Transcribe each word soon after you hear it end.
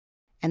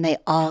and they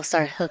all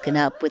start hooking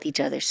up with each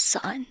other's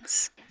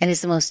sons. And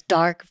it's the most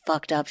dark,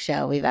 fucked up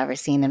show we've ever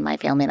seen in my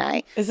family and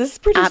I. Is this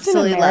produced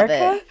Absolutely in America?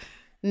 love it.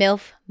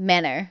 MILF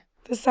Manor.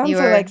 This sounds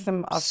like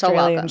some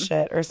Australian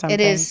shit or something.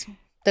 It is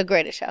the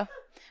greatest show.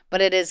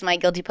 But it is my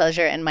guilty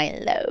pleasure and my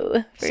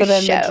low for So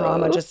then show. the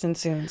drama just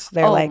ensues.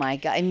 They're oh like, my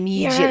God,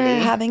 immediately.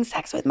 You're having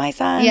sex with my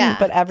son. Yeah.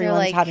 But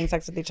everyone's having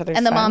sex with each other's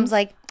And the sons. mom's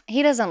like,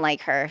 he doesn't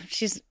like her.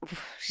 She's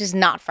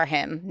not for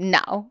him.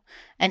 No.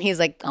 And he's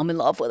like, I'm in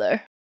love with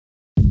her.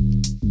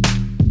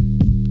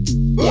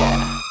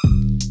 Yeah.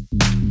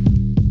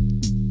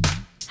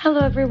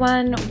 Hello,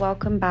 everyone.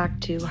 Welcome back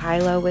to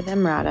Harlow with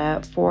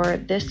Emrata. For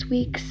this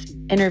week's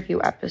interview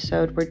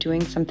episode, we're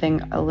doing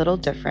something a little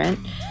different.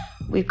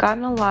 We've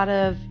gotten a lot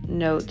of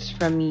notes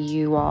from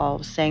you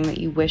all saying that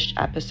you wished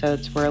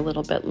episodes were a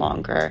little bit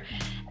longer.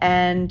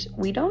 And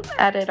we don't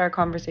edit our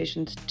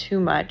conversations too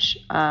much,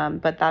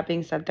 but that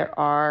being said, there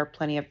are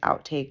plenty of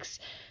outtakes.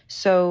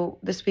 So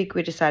this week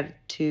we decided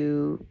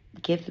to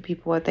give the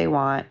people what they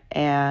want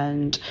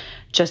and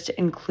just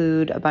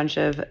include a bunch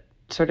of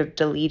sort of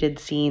deleted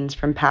scenes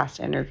from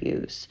past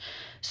interviews.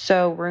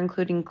 So we're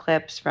including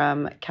clips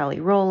from Kelly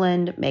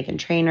Rowland, Meghan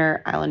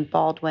Trainor,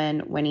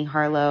 Baldwin, Winnie,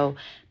 Harlow,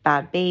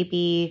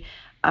 Bhad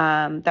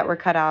that were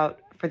cut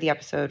out for the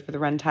episode for the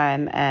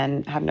runtime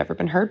and have never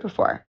been heard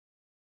before.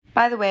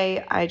 By the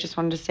way, I just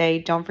wanted to say,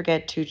 don't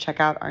forget to check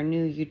out our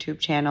new YouTube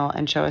channel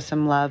and show us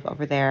some love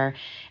over there.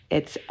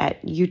 It's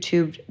at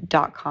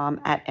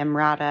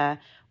youtube.com/Emrata.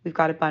 We've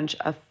got a bunch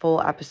of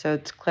full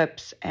episodes,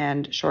 clips,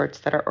 and shorts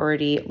that are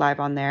already live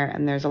on there,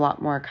 and there's a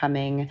lot more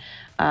coming.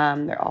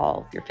 They're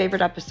all your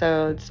favorite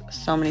episodes.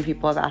 So many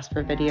people have asked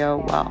for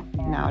video. Well,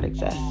 now it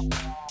exists.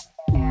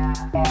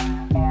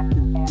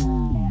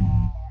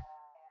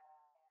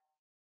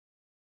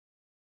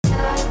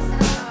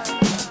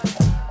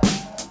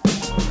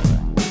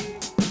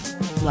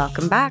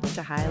 Welcome back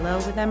to Harlow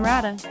with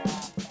Emrata.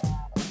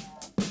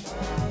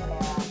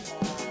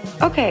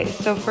 Okay,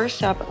 so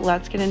first up,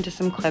 let's get into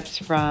some clips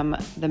from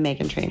the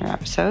Meghan Trainor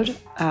episode.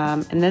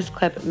 In this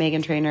clip,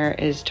 Meghan Trainor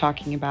is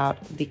talking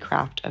about the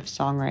craft of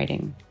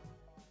songwriting.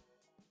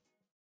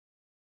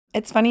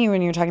 It's funny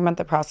when you're talking about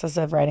the process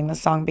of writing the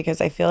song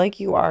because I feel like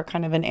you are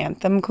kind of an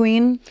anthem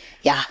queen.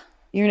 Yeah.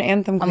 You're an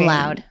anthem queen. I'm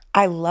loud.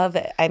 I love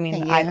it. I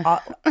mean,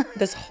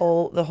 the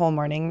whole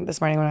morning,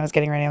 this morning when I was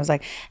getting ready, I was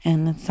like,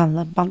 and it's all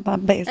about the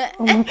bass.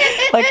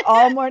 Like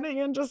all morning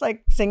and just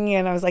like singing.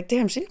 And I was like,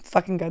 damn, she's a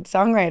fucking good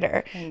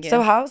songwriter.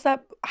 So how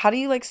do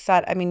you like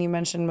set, I mean, you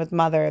mentioned with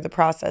Mother, the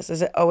process.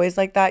 Is it always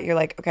like that? You're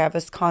like, okay, I have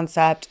this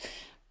concept.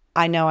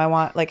 I know I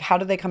want, like, how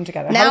do they come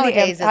together?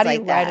 Nowadays, how do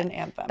you like write that. an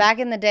anthem? Back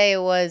in the day,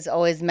 it was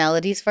always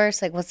melodies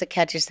first. Like, what's the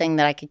catchiest thing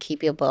that I could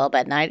keep you up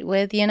at night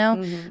with, you know?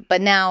 Mm-hmm.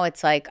 But now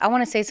it's like, I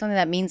want to say something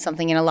that means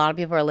something, and a lot of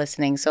people are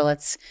listening. So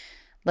let's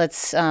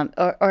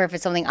or if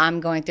it's something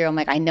I'm going through, I'm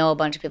like, I know a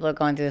bunch of people are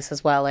going through this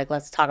as well. Like,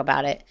 let's talk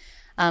about it.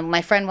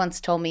 My friend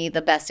once told me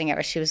the best thing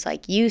ever. She was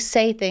like, you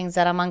say things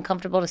that I'm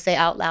uncomfortable to say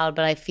out loud,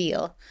 but I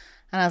feel.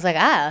 And I was like,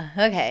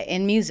 okay,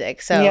 in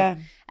music. So, yeah.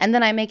 And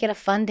then I make it a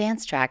fun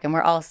dance track, and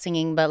we're all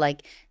singing, but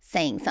like,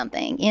 saying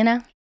something, you know?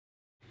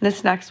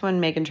 This next one,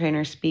 Meghan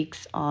Trainor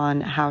speaks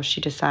on how she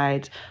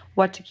decides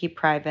what to keep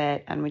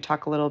private, and we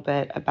talk a little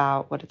bit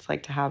about what it's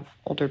like to have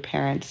older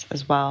parents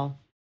as well.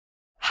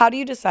 How do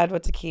you decide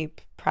what to keep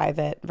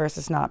private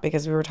versus not?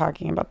 Because we were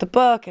talking about the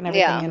book and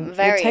everything, and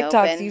very your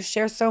TikToks, open. You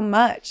share so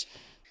much.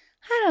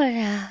 I don't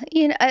know.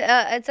 You know,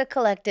 it's a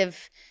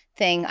collective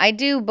thing. I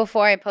do,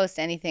 before I post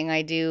anything,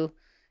 I do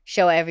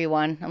show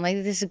everyone. I'm like,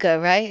 this is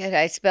good, right?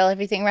 I spell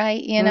everything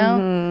right, you know?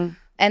 Mm-hmm.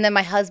 And then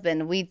my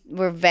husband,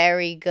 we're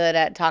very good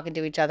at talking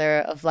to each other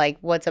of like,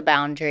 what's a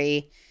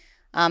boundary?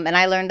 And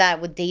I learned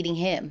that with dating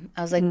him.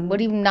 I was like, what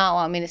do you not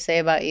want me to say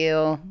about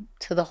you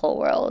to the whole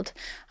world?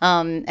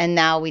 And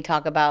now we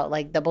talk about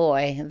like the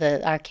boy,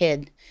 our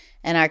kid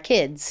and our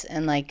kids.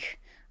 And like,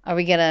 are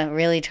we going to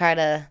really try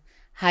to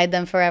hide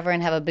them forever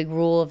and have a big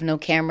rule of no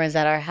cameras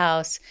at our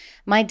house?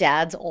 My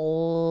dad's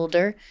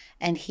older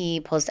and he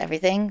posts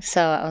everything.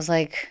 So I was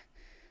like,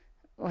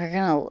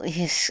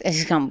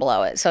 he's gonna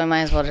blow it, so I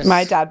might as well just.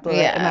 My dad blew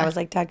it, and I was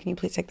like, Dad, can you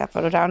please take that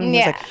photo down? And he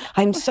was like,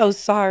 I'm so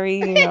sorry.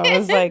 You know, it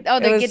was like,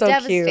 it was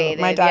so cute.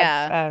 My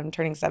dad's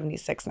turning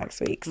 76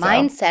 next week. So.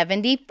 Mine's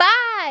 75.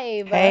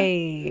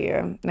 Hey,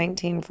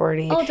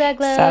 1940. Oh,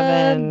 Douglas.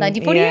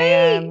 1948.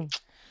 Yeah.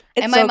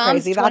 It's and my so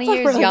mom's crazy. 20 That's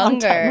years a really younger. Long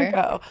time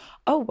ago.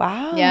 Oh,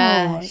 wow.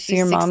 Yeah. So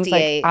your mom's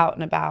 68. like out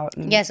and about.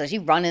 And yeah, so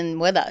she's running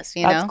with us,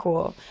 you know? That's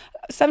cool.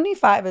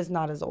 75 is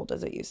not as old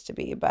as it used to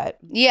be, but.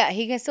 Yeah,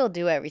 he can still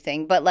do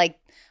everything. But like,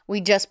 we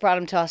just brought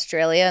him to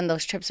Australia, and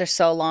those trips are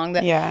so long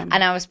that. Yeah.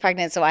 And I was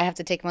pregnant, so I have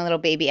to take my little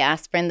baby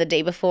aspirin the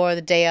day before,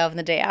 the day of, and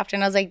the day after.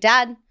 And I was like,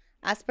 Dad,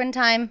 aspirin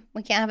time.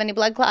 We can't have any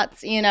blood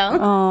clots, you know?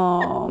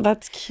 Oh,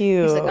 that's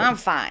cute. He's like, I'm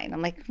fine.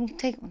 I'm like,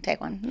 take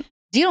one.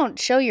 You don't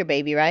show your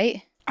baby,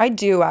 right? I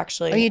do,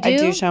 actually. Oh, you do? I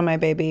do show my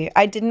baby.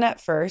 I didn't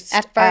at first.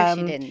 At first,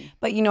 you didn't.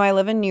 But, you know, I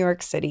live in New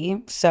York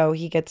City, so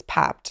he gets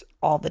papped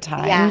all the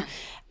time. Yeah.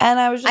 And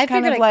I was just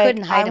kind of like,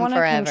 I want to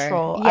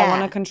control. Yeah. I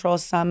want to control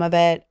some of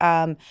it.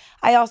 I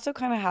also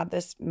kind of had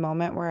this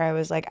moment where I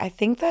was like, I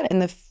think that in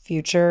the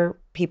future,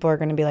 people are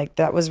going to be like,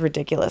 that was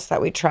ridiculous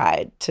that we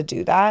tried to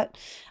do that.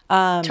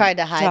 Tried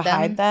to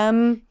hide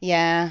them.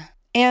 Yeah.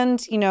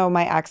 And, you know,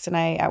 my ex and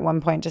I at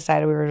one point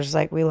decided we were just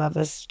like, we love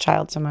this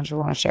child so much, we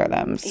want to share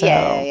them. So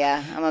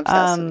yeah. I'm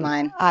obsessed with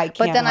mine. But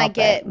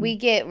then we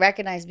get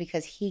recognized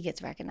because he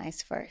gets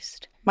recognized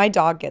first. My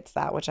dog gets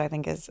that, which I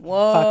think is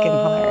fucking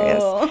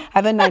hilarious. I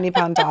have a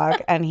 90-pound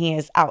dog, and he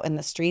is out in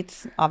the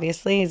streets,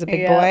 obviously. He's a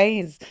big boy.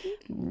 He's,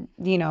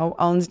 you know,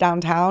 owns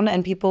downtown,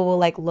 and people will,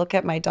 like, look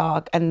at my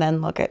dog and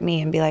then look at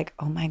me and be like,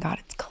 oh, my God,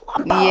 it's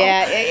Columbo.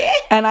 Yeah.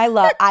 And I'm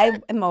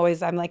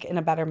like, in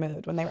a better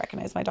mood when they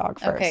recognize my dog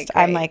first. Okay,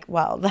 I'm like,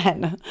 well,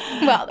 then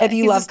if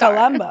you love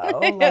Columbo,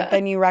 like,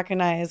 then you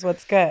recognize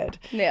what's good.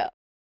 Yeah.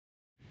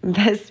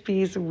 This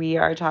piece, we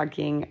are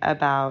talking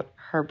about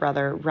her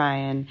brother,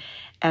 Ryan,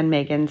 and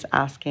Meghan's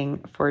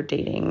asking for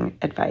dating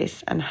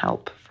advice and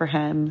help for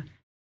him.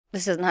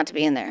 This is not to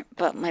be in there,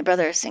 but my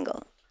brother is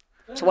single.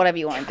 So whatever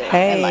you want to do.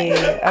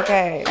 Hey,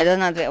 okay. I don't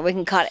know. We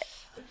can cut it.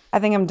 I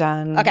think I'm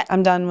done. Okay.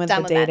 I'm done with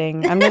the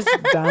dating. I'm just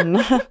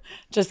done.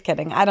 Just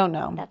kidding. I don't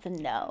know. That's a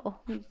no.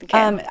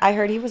 Okay. I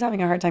heard he was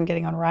having a hard time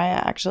getting on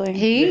Raya, actually.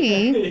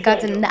 He got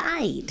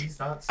denied.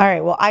 All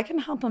right. Well, I can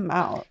help him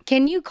out.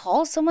 Can you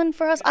call someone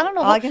for us? I don't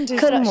know. I can do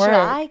some work. Should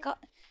I call?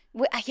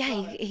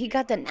 Yeah, he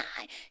got denied.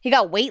 He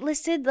got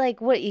waitlisted,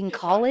 like, what, in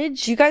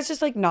college? Do you guys just,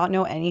 like, not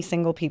know any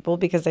single people?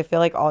 Because I feel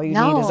like all you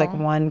need is, like,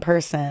 one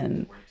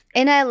person.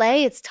 In LA,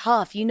 it's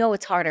tough. You know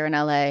it's harder in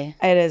LA.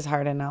 It is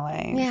hard in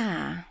LA.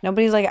 Yeah.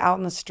 Nobody's, like, out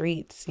in the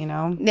streets, you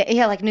know?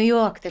 Yeah, like New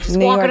York. They're just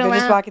walking around. They're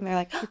just walking there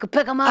like, you could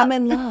pick them up. I'm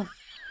in love.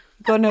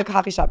 Go to a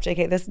coffee shop,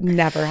 JK. This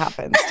never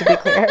happens, to be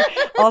clear.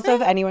 Also,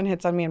 if anyone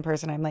hits on me in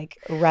person, I'm like,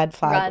 red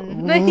flag.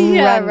 Run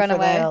Run for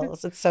away. the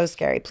hills. It's so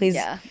scary. Please.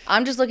 Yeah.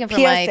 I'm just looking for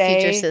PSA, my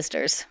future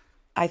sisters.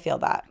 I feel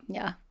that.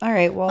 Yeah. All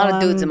right. Well, a lot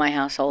of dudes in my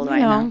household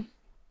right now.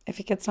 If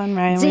he gets on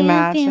Ryan, we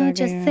match.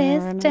 Future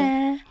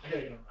sister.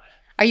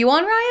 Are you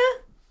on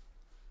Raya?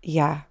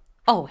 Yeah.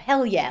 Oh,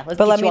 hell yeah. But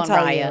let me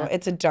tell you,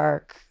 it's a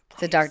dark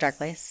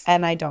place.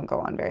 And I don't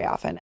go on very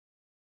often.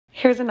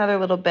 Here's another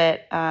little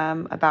bit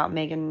about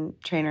Meghan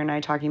Trainor and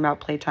I talking about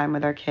playtime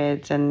with our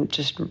kids and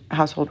just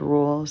household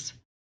rules.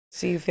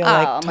 So you feel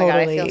like oh my God,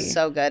 I feel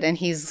so good. And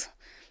he's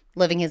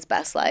living his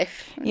best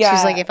life. Yeah.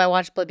 She's like, if I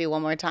watch Bhabie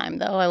one more time,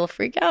 though, I will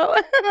freak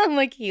out. I'm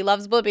like, he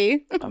loves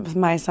Bhabie.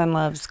 My son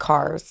loves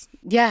cars.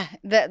 Yeah,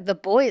 the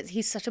boy,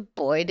 he's such a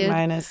boy, dude.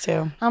 Mine is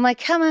too. I'm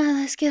like, come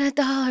on, let's get a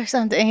doll or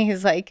something.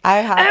 He's like, I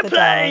have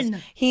the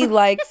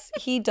dolls.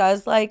 He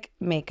does like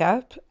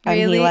makeup. And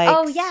really?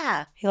 Oh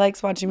yeah. He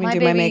likes watching me do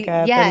my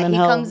makeup. Yeah, and then he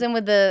comes in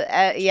with the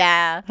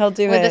he'll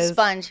do with the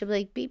sponge. He'll be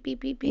like beep beep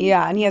beep beep.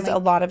 Yeah, and he has a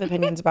lot of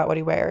opinions about what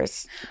he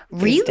wears.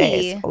 Really? These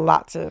days.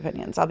 Lots of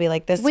opinions. I'll be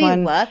like, this Wait,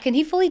 one. What? Can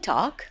he fully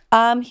talk?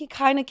 He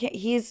kind of can.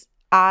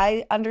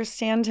 I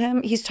understand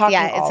him. He's talking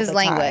all the time. Yeah, it's his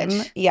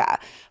language. Yeah.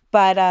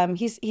 But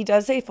he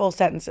does say full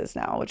sentences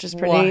now, which is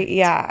pretty. What?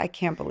 Yeah, I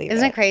can't believe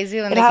Isn't it crazy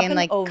when they can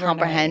like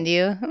comprehend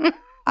you?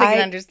 They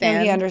can understand.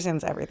 And he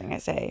understands everything I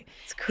say.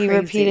 It's crazy. He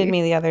repeated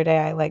me the other day.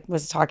 I like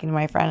was talking to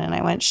my friend and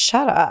I went,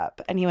 "Shut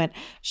up," and he went,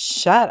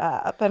 "Shut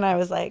up," and I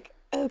was like,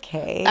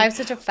 "Okay." I have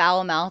such a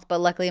foul mouth, but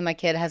luckily my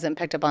kid hasn't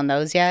picked up on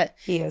those yet.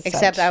 He is.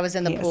 Except I was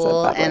in the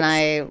pool and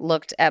I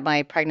looked at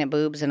my pregnant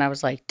boobs and I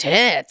was like,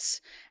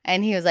 "Tits,"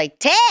 and he was like,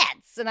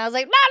 "Tits," and I was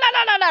like,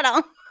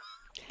 "No."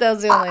 That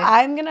was the only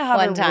I'm going to have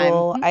one a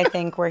rule, I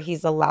think, where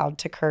he's allowed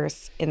to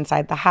curse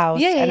inside the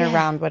house and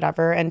around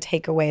whatever and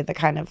take away the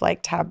kind of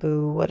like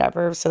taboo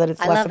whatever so that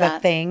it's less of a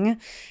thing.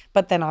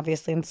 But then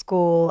obviously in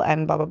school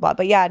and blah, blah, blah.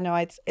 But yeah, no,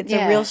 it's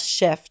a real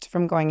shift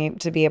from going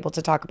to be able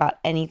to talk about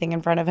anything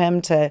in front of him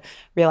to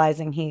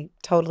realizing he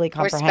totally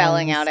comprehends. We're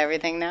spelling out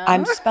everything now.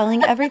 I'm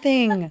spelling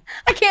everything.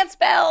 I can't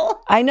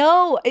spell. I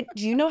know.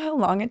 Do you know how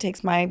long it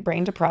takes my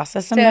brain to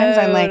process sometimes?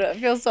 Dude, I'm like, I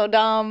feel so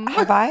dumb.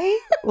 Have I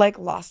like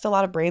lost a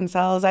lot of brain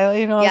cells?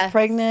 I was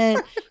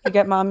pregnant. You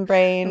get mom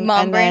brain.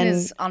 Mom brain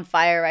is on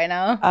fire right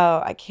now.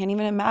 Oh, I can't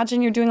even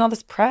imagine you're doing all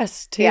this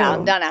press too. Yeah,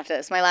 I'm done after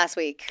this. My last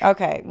week.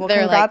 Okay. Well,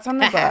 congrats on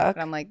the book.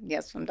 I'm like,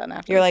 yes, I'm done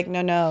after You're this.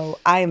 like, no,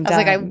 I am done. I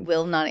was like, I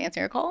will not answer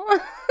your call.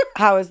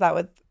 How is that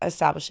with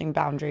establishing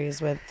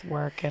boundaries with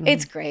work? And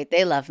it's great.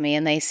 They love me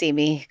and they see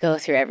me go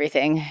through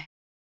everything.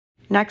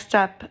 Next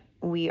up,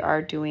 we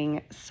are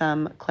doing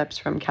some clips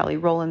from Kelly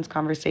Rowland's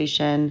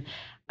conversation.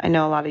 I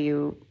know a lot of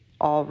you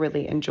all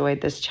really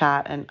enjoyed this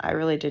chat, and I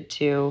really did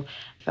too.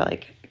 I feel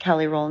like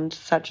Kelly Rowland's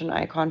such an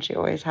icon. She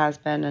always has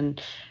been, and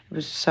it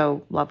was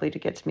so lovely to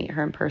get to meet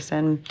her in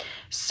person.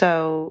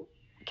 So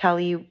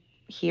Kelly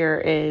here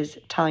is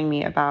telling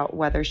me about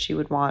whether she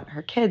would want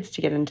her kids to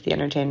get into the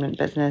entertainment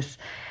business,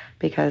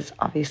 because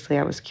obviously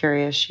I was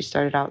curious. She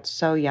started out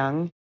so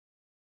young.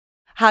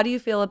 How do you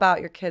feel about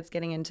your kids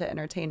getting into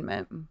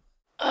entertainment?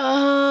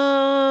 I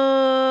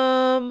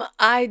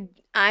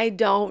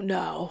don't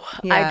know.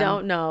 Yeah. I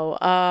don't know.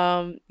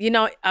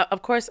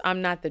 Of course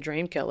I'm not the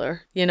dream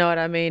killer. You know what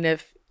I mean?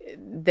 If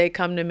they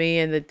come to me,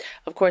 and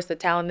of course the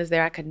talent is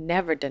there. I could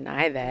never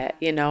deny that,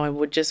 and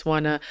would just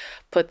want to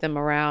put them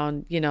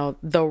around,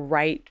 the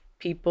right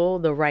people,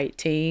 the right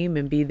team,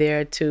 and be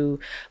there to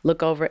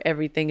look over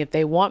everything. If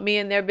they want me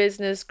in their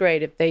business,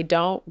 great. If they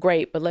don't,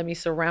 great. But let me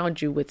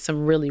surround you with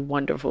some really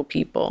wonderful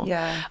people.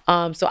 Yeah.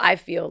 So I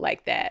feel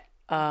like that.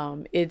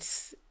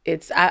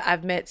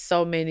 I've met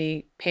so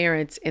many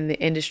parents in the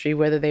industry,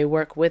 whether they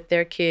work with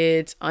their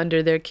kids,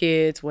 under their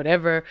kids,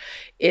 whatever.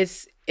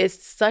 It's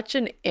such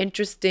an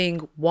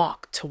interesting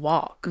walk to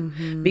walk,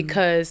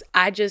 because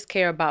I just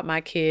care about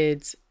my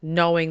kids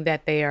knowing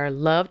that they are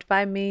loved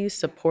by me,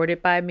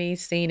 supported by me,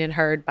 seen and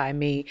heard by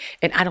me,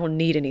 and I don't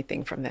need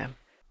anything from them.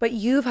 But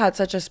you've had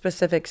such a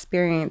specific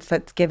experience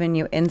that's given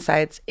you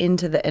insights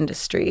into the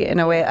industry in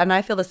a way, and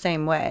I feel the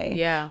same way.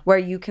 Yeah. Where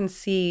you can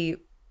see,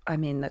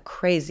 the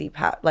crazy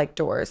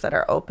doors that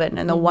are open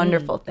and the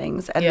wonderful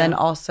things, and then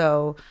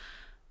also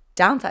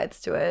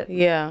downsides to it.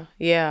 Yeah,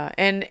 yeah.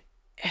 And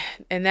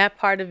that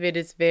part of it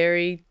is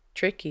very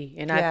tricky.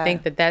 And I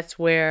think that's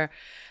where,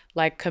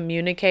 like,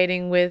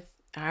 communicating with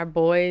our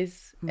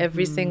boys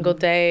every single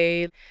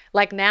day.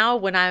 Like, now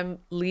when I'm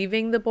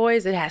leaving the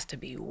boys, it has to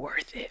be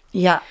worth it.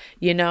 Yeah.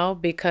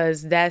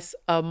 Because that's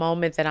a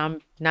moment that I'm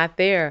not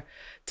there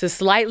to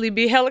slightly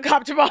be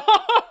helicopter mom.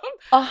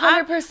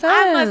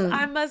 100%.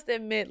 I must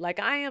admit, like,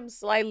 I am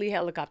slightly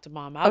helicopter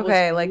mom. I was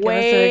give us an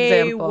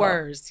way example.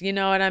 worse. You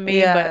know what I mean?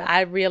 Yeah. But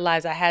I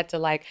realized I had to,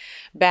 like,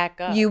 back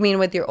up. You mean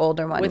with your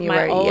older one? With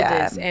my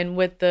oldest. And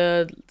with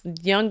the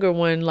younger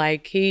one,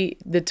 like, the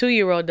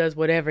 2-year-old does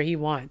whatever he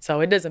wants. So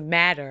it doesn't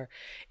matter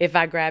if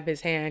I grab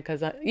his hand, because,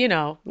 that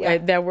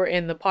we're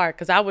in the park.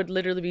 Because I would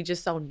literally be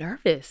just so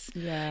nervous.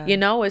 Yeah.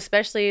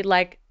 Especially,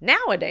 like,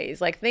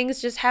 nowadays. Like,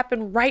 things just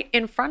happen right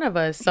in front of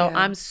us. So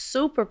I'm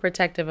super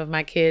protective of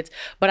my kids.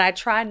 But I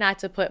try not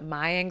to put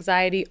my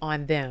anxiety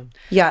on them.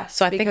 Yes.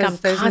 So I think I'm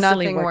there's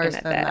constantly nothing working worse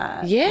at than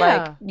that. Yeah.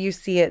 Like, you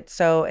see it.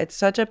 So it's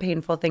such a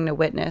painful thing to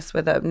witness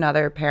with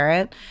another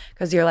parent,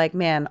 because you're like,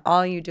 man,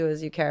 all you do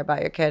is you care about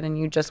your kid and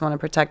you just want to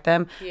protect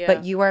them. Yeah.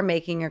 But you are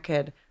making your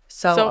kid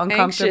so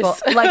uncomfortable.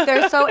 Like,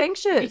 they're so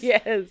anxious.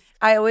 Yes.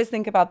 I always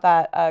think about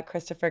that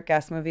Christopher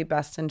Guest movie,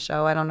 Best in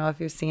Show. I don't know if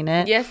you've seen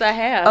it. Yes, I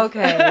have.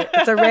 Okay.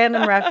 It's a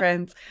random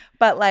reference.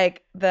 But,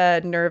 like,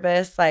 the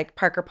nervous, like,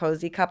 Parker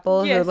Posey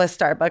couple who lists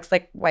Starbucks,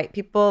 like, white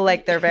people,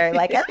 like, they're very,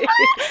 like,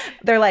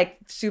 they're, like,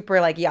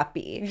 super, like,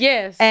 yuppie.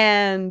 Yes.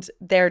 And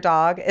their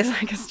dog is,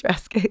 like, a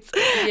stress case.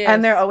 Yes.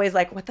 And they're always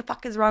like, what the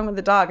fuck is wrong with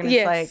the dog? And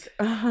it's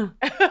like,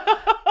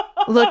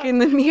 look in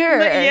the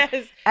mirror.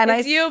 Yes. And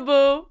it's you,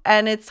 boo.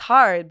 And it's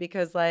hard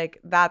because, like,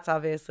 that's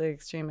obviously an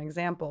extreme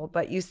example.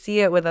 But you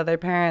see it with other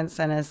parents,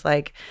 and it's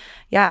like,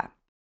 yeah.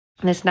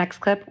 In this next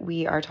clip,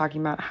 we are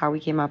talking about how we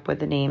came up with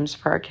the names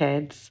for our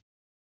kids.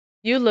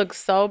 You look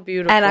so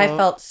beautiful. And I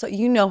felt so,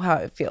 how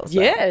it feels.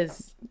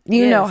 Yes.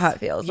 You know how it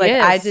feels. Like,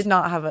 I did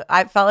not have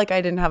I felt like I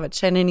didn't have a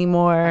chin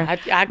anymore. I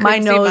couldn't my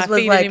nose see my was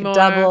feet like anymore.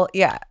 double.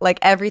 Yeah. Like,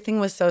 everything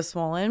was so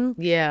swollen.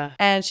 Yeah.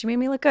 And she made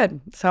me look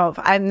good. So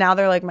now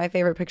they're like my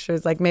favorite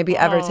pictures, like, maybe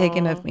ever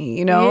taken of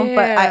me,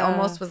 But I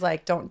almost was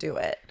like, don't do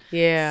it.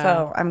 Yeah.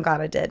 So I'm glad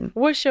I did.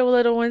 What's your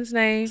little one's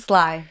name?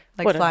 Sly.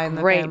 Like, what Sly a in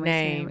the great family's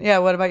name. Yeah.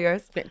 What about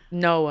yours?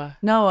 Noah.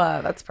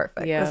 Noah. That's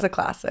perfect. Yeah. That's a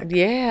classic.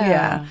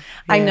 Yeah.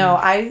 I know.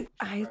 I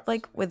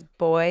like, with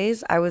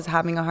boys, I was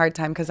having a hard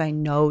time because I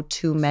know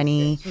too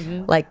many,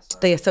 like,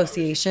 the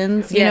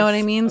associations. You know what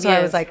I mean? So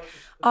I was like,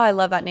 oh, I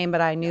love that name,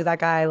 but I knew that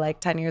guy like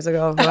 10 years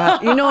ago.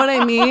 You know what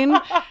I mean?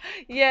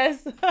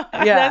 Yes. Yeah.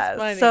 That's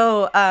funny.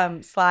 So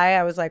Sly,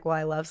 I was like, well,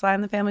 I love Sly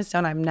in the Family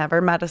Stone. I've never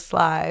met a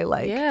Sly.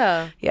 Like,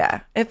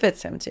 yeah, it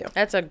fits him too.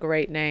 That's a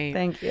great name.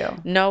 Thank you.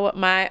 Noah,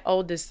 my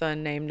oldest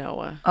son named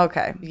Noah.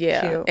 Okay.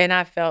 Yeah. Cute. And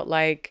I felt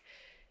like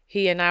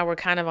he and I were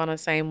kind of on the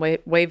same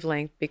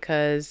wavelength,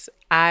 because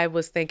I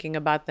was thinking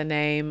about the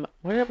name.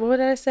 What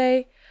did I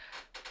say?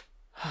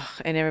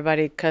 And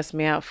everybody cussed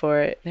me out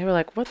for it. They were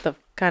like, what the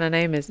kind of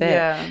name is that?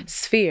 Yeah.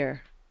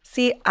 Sphere.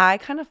 See, I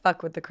kind of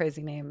fuck with the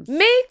crazy names.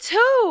 Me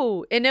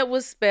too. And it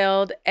was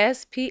spelled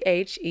Sphere.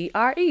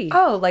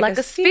 Oh, like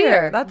a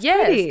sphere. That's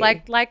pretty.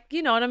 Like,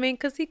 you know what I mean?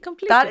 Because he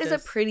completed That is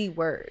this. a pretty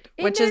word,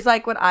 Isn't which it? is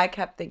like what I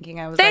kept thinking.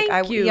 I was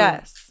Thank you.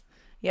 Yes.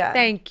 Yeah.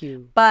 Thank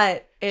you.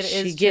 But it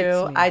She is gets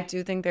true. me. I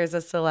do think there's a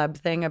celeb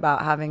thing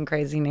about having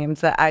crazy names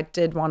that I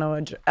did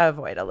want to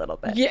avoid a little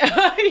bit.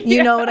 Yeah.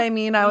 You know what I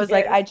mean? I was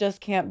like, Yes. I just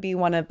can't be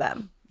one of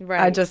them. Right.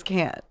 I just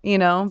can't,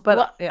 But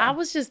Well, yeah. I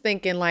was just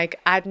thinking, like,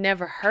 I'd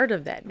never heard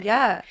of that name.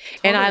 Yeah.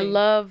 And I totally.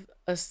 love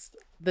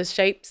the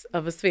shapes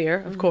of a sphere,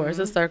 of course,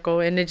 a circle,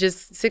 and it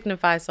just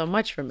signifies so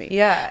much for me.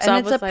 Yeah, So and I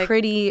it's was a like,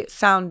 pretty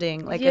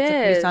sounding, like, it's a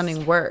pretty Yes.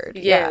 sounding word.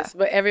 Yes,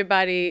 but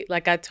everybody,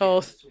 like, I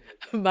told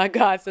my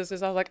god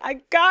sisters, I was like,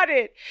 I got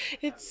it.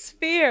 It's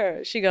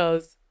sphere. She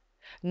goes,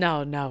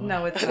 no,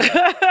 it's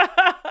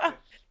not.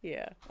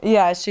 Yeah.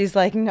 Yeah, she's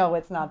like, no,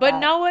 it's not But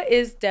that. Noah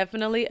is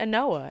definitely a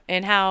Noah.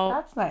 And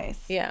how That's nice.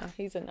 Yeah,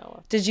 he's a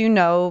Noah. Did you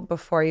know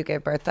before you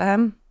gave birth to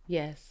him?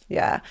 Yes.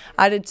 Yeah,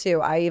 I did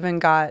too. I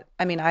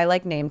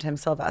like named him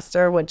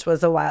Sylvester, which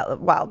was a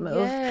wild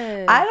move.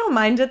 Yes. I don't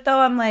mind it though.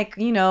 I'm like,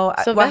 I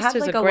have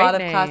like a lot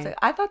of classic.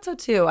 I thought so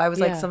too. I was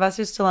like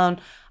Sylvester Stallone.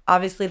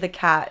 Obviously the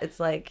cat, it's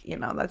like,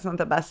 that's not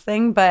the best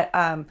thing, but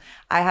I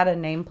had a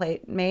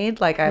nameplate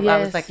made. Like that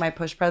was like my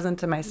push present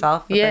to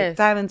myself with like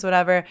diamonds,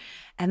 whatever.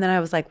 And then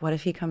I was like, what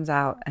if he comes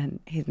out and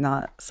he's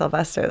not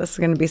Sylvester? This is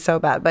going to be so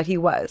bad. But he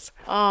was.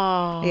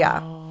 Oh.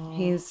 Yeah.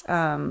 He's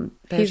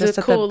just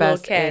a cool little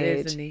cat,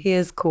 isn't he? He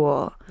is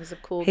cool. He's a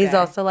cool He's guy.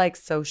 also like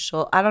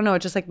social. I don't know.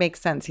 It just like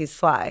makes sense. He's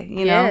sly,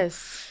 you know?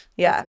 Yes.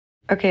 Yeah.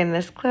 Okay, in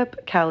this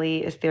clip,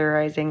 Kelly is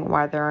theorizing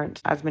why there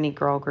aren't as many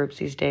girl groups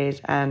these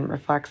days and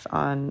reflects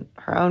on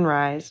her own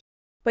rise.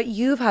 But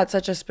you've had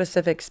such a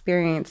specific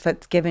experience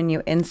that's given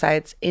you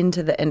insights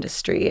into the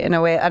industry in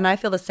a way, and I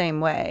feel the same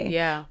way.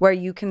 Yeah. Where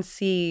you can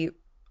see,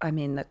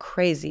 the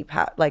crazy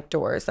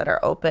doors that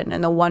are open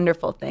and the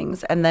wonderful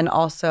things, and then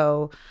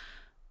also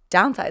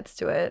downsides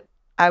to it.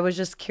 I was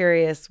just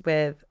curious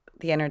with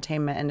the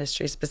entertainment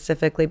industry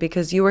specifically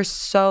because you were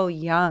so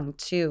young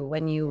too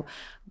when you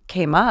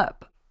came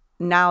up.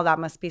 Now that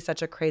must be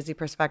such a crazy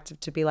perspective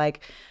to be like,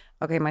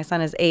 okay, my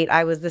son is 8.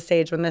 I was this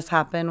age when this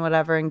happened,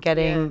 whatever,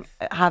 and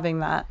having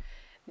that.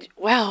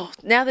 Well,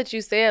 now that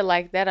you say it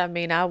like that,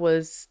 I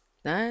was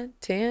 9,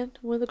 10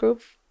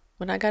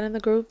 when I got in the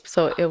group.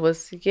 So it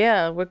was,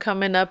 we're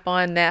coming up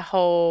on that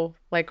whole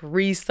like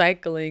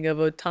recycling of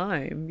a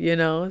time,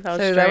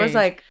 That was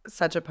like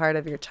such a part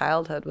of your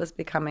childhood was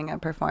becoming a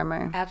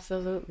performer.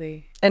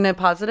 Absolutely. In a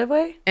positive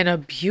way? In a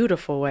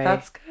beautiful way.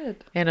 That's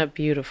good. In a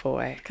beautiful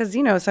way. Because,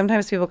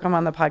 sometimes people come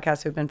on the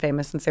podcast who've been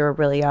famous since they were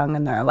really young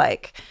and they're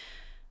like,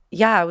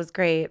 yeah, it was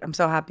great. I'm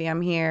so happy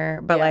I'm here.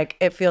 But like,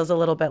 it feels a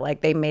little bit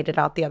like they made it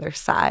out the other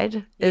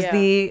side is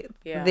the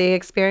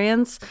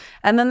experience.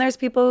 And then there's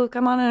people who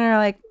come on and are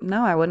like,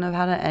 no, I wouldn't have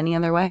had it any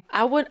other way.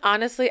 I wouldn't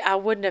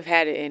have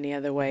had it any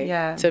other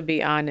way, to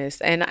be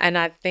honest. And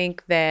I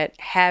think that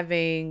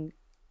having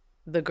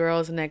the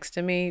girls next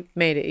to me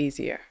made it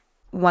easier.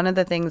 One of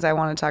the things I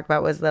want to talk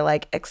about was the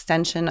like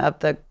extension of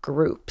the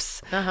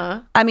groups.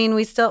 Uh-huh.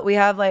 We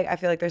have like, I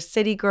feel like there's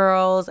city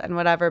girls and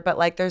whatever, but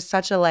like there's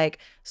such a like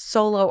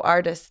solo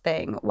artist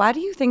thing. Why do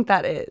you think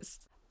that is?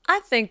 I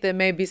think that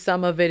maybe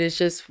some of it is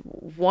just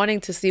wanting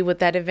to see what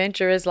that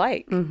adventure is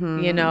like.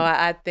 Mm-hmm.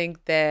 I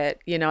think that,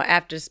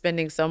 after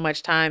spending so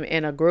much time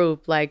in a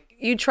group, like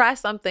you try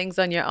some things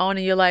on your own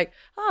and you're like,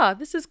 oh,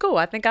 this is cool.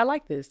 I think I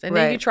like this. And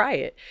then you try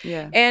it.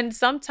 Yeah. And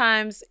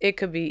sometimes it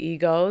could be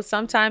ego.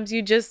 Sometimes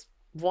you just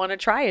want to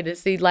try it and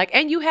see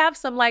and you have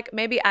some like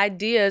maybe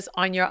ideas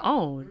on your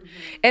own. Mm-hmm.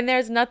 And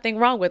there's nothing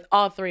wrong with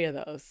all 3 of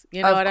those.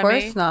 You know what I mean?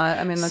 Of course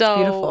not. That's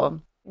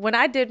beautiful. When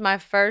I did my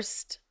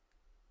first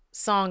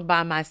song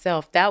by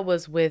myself, that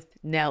was with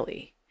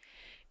Nelly.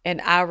 And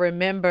I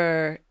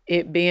remember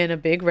it being a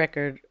big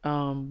record.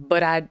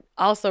 But I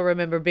also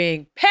remember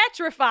being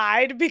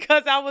petrified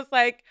because I was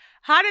like,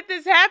 how did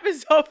this happen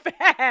so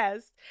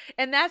fast?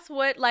 And that's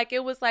what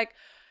it was like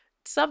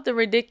something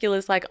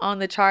ridiculous, like on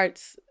the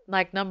charts,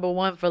 like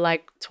 #1 for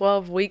like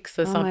 12 weeks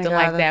or something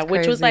like that,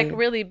 which was like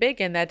really big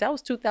in that. That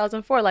was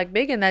 2004, like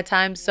big in that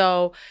time.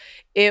 So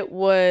it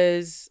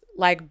was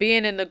like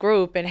being in the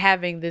group and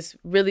having this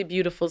really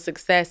beautiful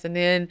success, and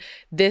then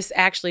this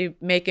actually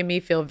making me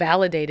feel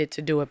validated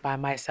to do it by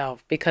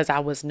myself because I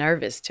was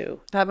nervous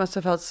too. That must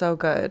have felt so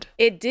good.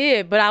 It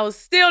did, but I was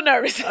still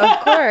nervous. Of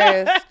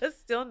course.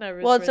 Still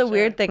nervous. Well, it's a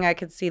weird thing. I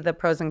could see the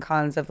pros and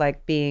cons of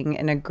like being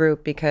in a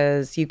group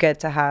because you get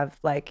to have,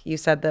 like you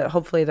said,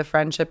 hopefully the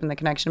friendship and the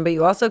connection, but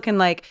you also can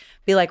like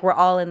be like, we're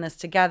all in this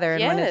together.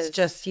 And when it's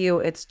just you,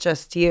 it's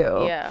just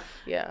you. Yeah.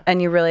 Yeah.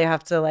 And you really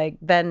have to like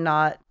then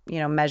not,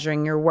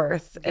 measuring your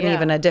worth in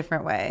even a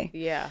different way.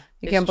 Yeah.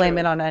 You can't blame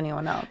it on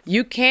anyone else.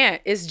 You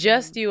can't. It's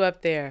just you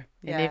up there.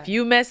 And if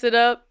you mess it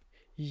up,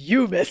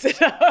 you mess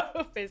it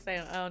up. It's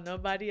saying, oh,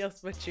 nobody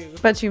else but you.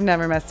 But you've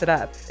never messed it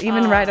up.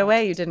 Even right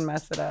away, you didn't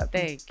mess it up.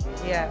 Thank you.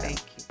 Yeah. Thank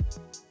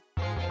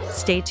you.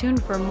 Stay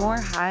tuned for more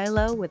High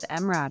Low with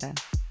Emrata.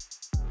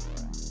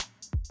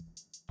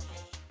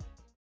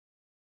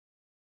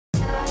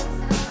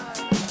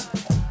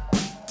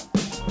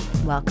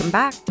 Welcome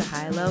back to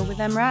High Low with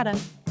Emrata.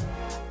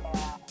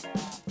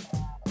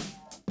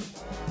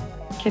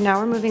 Okay,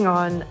 now we're moving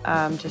on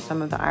to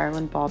some of the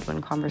Ireland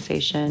Baldwin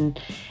conversation.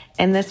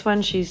 In this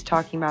one, she's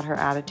talking about her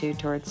attitude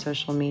towards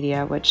social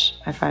media, which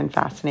I find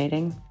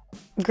fascinating.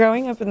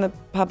 Growing up in the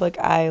public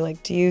eye,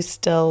 like, do you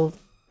still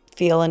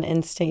feel an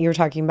instinct? You were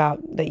talking about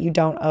that you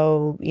don't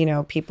owe,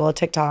 people a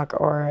TikTok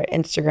or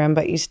Instagram,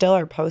 but you still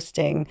are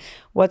posting.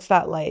 What's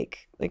that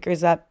like? Like,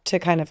 is that to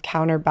kind of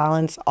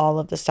counterbalance all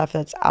of the stuff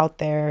that's out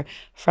there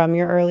from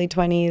your early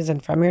 20s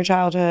and from your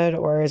childhood?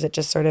 Or is it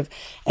just sort of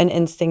an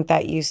instinct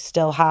that you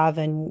still have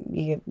and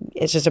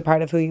it's just a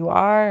part of who you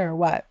are, or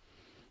what?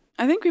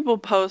 I think people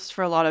post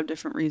for a lot of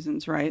different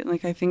reasons, right?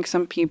 Like, I think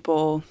some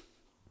people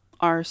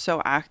are so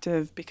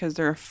active because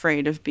they're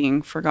afraid of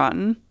being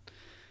forgotten.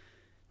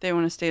 They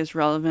want to stay as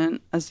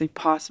relevant as they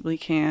possibly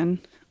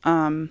can.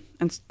 And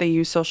they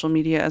use social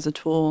media as a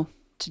tool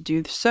to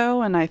do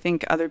so. And I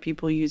think other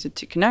people use it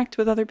to connect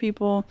with other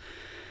people.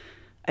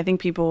 I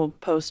think people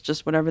post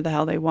just whatever the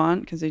hell they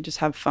want because they just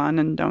have fun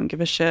and don't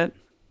give a shit.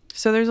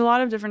 So there's a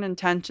lot of different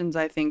intentions,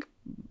 I think,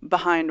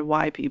 behind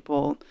why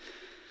people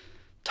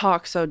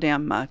talk so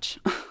damn much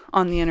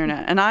on the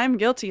internet. And I'm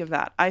guilty of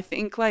that. I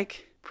think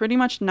like pretty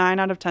much 9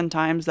 out of 10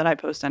 times that I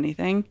post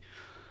anything,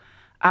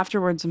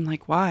 afterwards I'm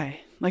like, why?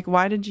 Like,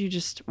 why did you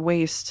just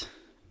waste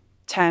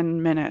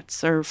 10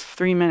 minutes or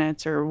 3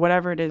 minutes or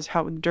whatever it is,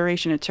 how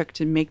duration it took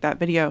to make that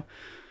video?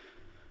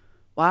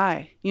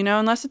 Why? You know,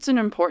 unless it's an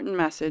important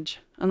message,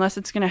 unless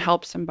it's going to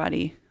help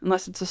somebody,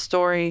 unless it's a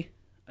story,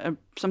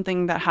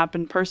 something that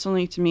happened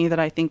personally to me that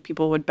I think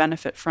people would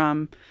benefit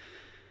from.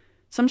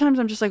 Sometimes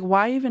I'm just like,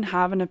 why even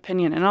have an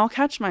opinion? And I'll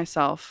catch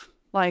myself.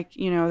 Like,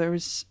 you know, there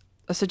was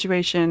a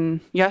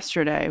situation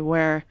yesterday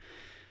where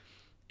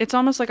it's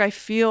almost like I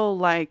feel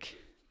like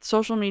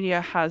social media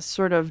has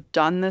sort of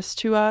done this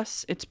to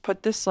us. It's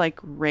put this like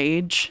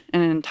rage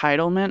and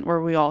entitlement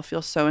where we all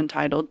feel so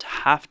entitled to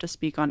have to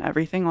speak on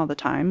everything all the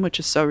time, which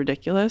is so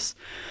ridiculous.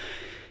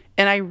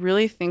 And I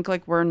really think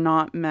like we're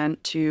not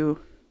meant to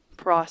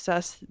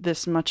process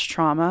this much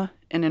trauma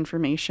and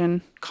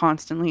information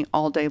constantly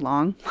all day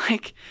long.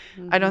 Like,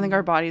 I don't think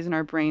our bodies and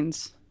our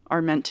brains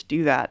are meant to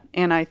do that.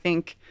 And I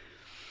think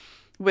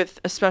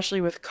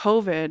especially with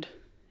COVID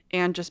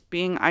and just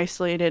being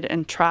isolated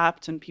and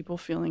trapped and people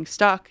feeling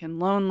stuck and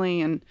lonely,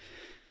 and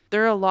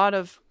there are a lot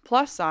of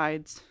plus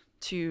sides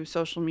to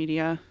social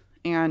media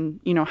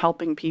and, you know,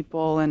 helping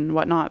people and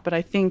whatnot. But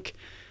I think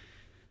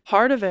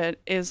part of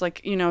it is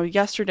like, you know,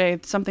 yesterday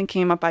something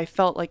came up, I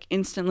felt like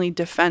instantly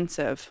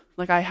defensive.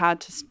 Like I had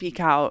to speak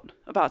out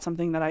about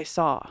something that I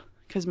saw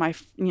because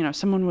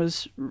someone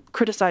was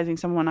criticizing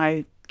someone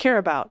I care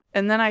about.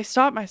 And then I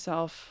stopped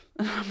myself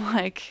and I'm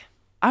like,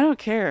 I don't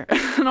care.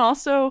 And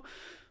also,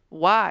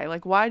 why?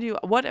 Like,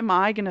 what am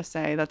I going to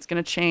say that's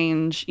going to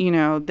change, you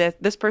know,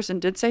 that this person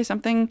did say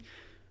something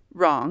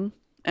wrong,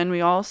 and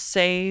we all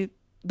say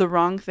the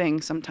wrong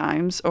thing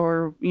sometimes,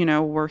 or, you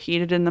know, we're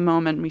heated in the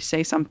moment and we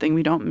say something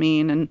we don't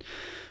mean and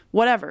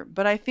whatever.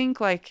 But I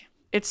think like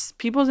it's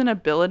people's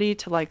inability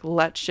to like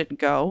let shit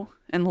go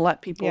and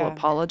let people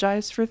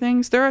apologize for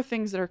things. There are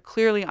things that are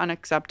clearly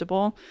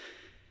unacceptable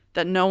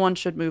that no one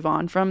should move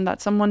on from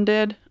that someone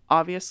did,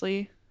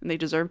 obviously, and they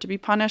deserve to be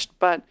punished.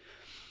 But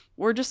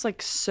we're just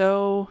like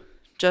so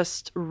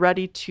just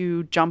ready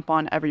to jump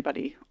on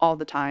everybody all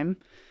the time.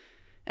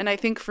 And I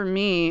think for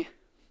me,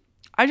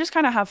 I just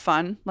kind of have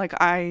fun. Like,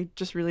 I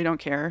just really don't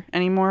care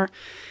anymore.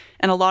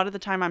 And a lot of the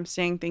time I'm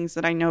saying things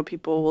that I know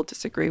people will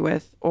disagree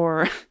with,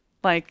 or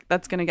like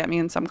that's going to get me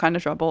in some kind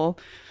of trouble.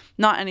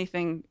 Not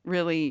anything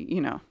really,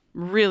 you know,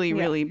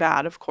 really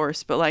bad, of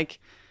course. But like,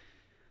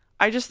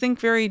 I just think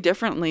very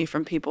differently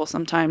from people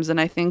sometimes. And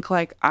I think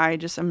like I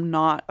just am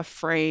not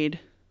afraid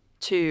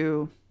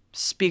to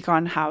speak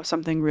on how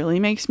something really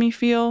makes me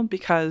feel,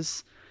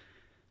 because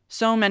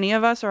so many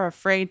of us are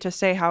afraid to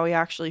say how we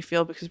actually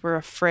feel because we're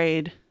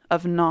afraid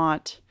of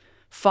not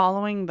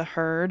following the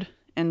herd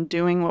and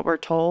doing what we're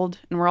told.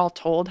 And we're all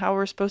told how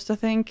we're supposed to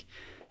think.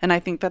 And I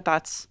think that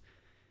that's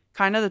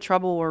kind of the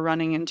trouble we're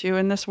running into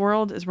in this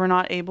world, is we're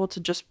not able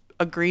to just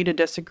agree to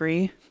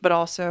disagree, but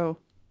also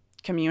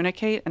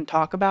communicate and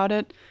talk about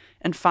it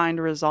and find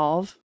a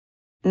resolve.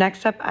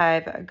 Next up,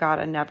 I've got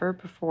a never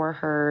before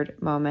heard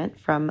moment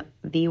from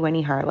the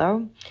Winnie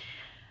Harlow.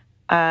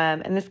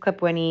 In this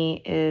clip,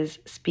 Winnie is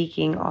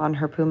speaking on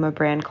her Puma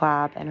brand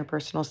collab and her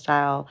personal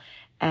style,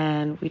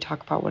 and we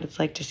talk about what it's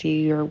like to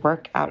see your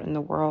work out in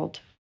the world.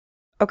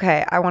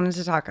 Okay, I wanted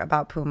to talk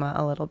about Puma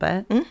a little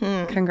bit.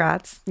 Mm-hmm.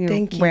 Congrats.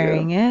 Thank you.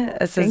 Wearing it.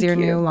 This is your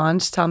new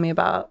launch. Tell me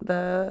about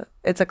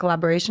it's a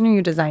collaboration, or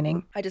you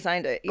designing? I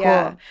designed it,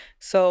 yeah. Cool.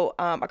 So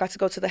I got to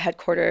go to the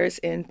headquarters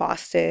in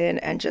Boston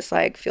and just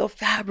like feel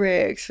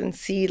fabrics and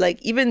see like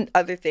even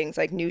other things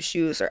like new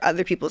shoes or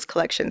other people's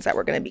collections that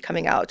were going to be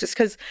coming out, just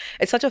because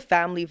it's such a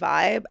family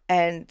vibe.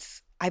 And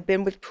I've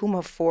been with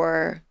Puma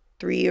for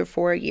 3 or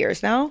 4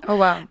 years now. Oh,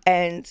 wow.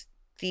 And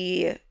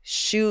the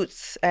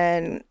shoots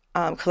and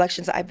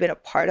collections that I've been a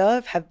part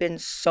of have been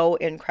so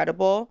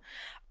incredible.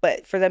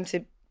 But for them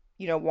to,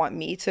 you know, want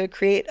me to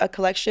create a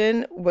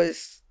collection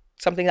was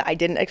something that I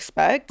didn't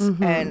expect.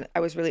 Mm-hmm. And I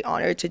was really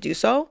honored to do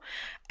so.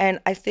 And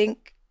I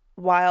think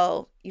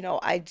while, you know,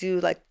 I do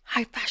like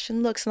high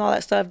fashion looks and all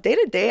that stuff, day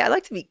to day, I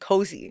like to be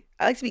cozy.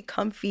 I like to be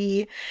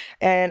comfy.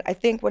 And I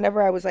think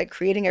whenever I was like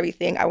creating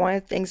everything, I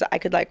wanted things that I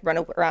could like run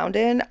around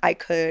in, I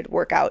could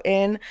work out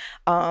in,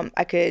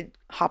 I could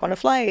hop on a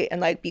flight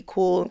and like be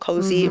cool and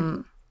cozy.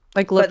 Mm-hmm.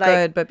 Like look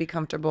good, but be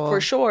comfortable.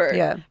 For sure.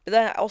 Yeah. But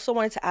then I also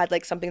wanted to add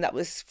like something that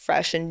was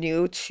fresh and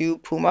new to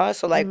Puma.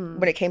 So like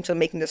when it came to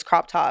making this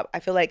crop top, I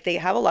feel like they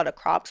have a lot of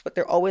crops, but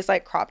they're always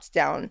like cropped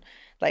down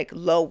like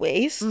low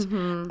waist.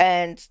 Mm-hmm.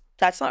 And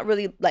that's not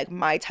really like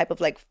my type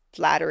of like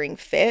flattering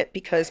fit,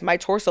 because my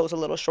torso is a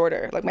little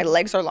shorter. Like my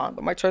legs are long,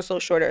 but my torso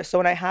is shorter. So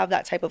when I have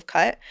that type of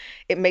cut,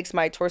 it makes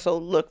my torso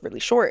look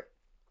really short.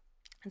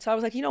 And so I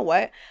was like, you know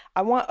what?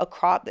 I want a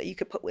crop that you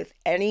could put with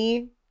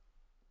any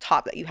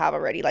top that you have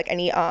already, like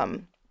any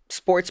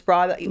sports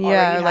bra that you already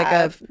have. Yeah, like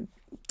a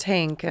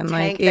tank and tank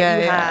like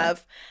that you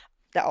have.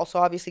 That also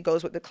obviously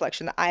goes with the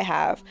collection that I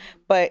have,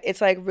 but it's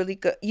like really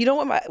good. You know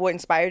what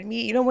inspired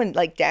me? You know when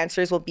like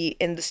dancers will be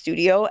in the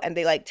studio and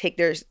they like take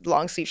their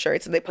long sleeve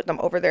shirts and they put them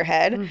over their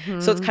head.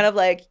 So it's kind of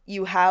like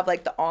you have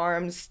like the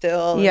arms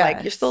still, and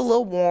like you're still a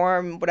little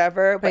warm,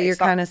 whatever. But you're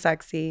kind of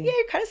sexy. Yeah,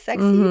 you're kind of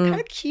sexy, you're kind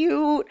of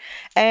cute,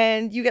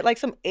 and you get like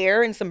some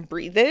air and some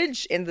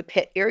breathage in the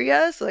pit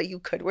area, so that you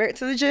could wear it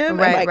to the gym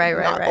and like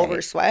not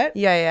over sweat.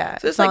 Yeah.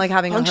 So it's not like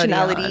having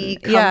functionality, a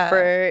hoodie on.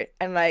 comfort,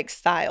 and like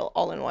style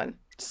all in one.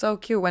 So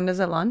cute. When does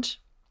it launch?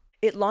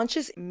 It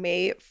launches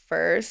May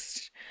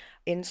 1st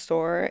in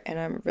store, and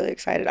I'm really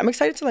excited. I'm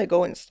excited to like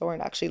go in store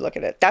and actually look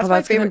at it. That's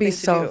my favorite thing to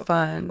do. That's gonna be so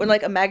fun. When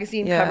like a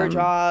magazine cover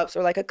drops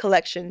or like a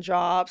collection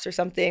drops or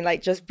something,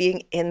 like just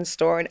being in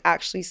store and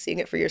actually seeing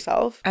it for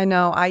yourself. I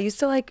know. I used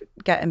to like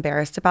get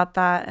embarrassed about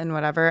that and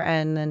whatever.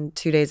 And then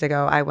 2 days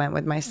ago, I went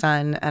with my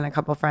son and a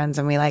couple friends,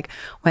 and we like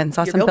went and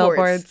saw some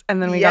billboards,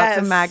 and then we got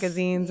some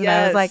magazines, and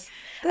I was like,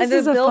 this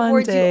is a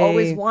billboards fun day. You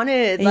always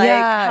wanted.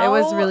 Like, it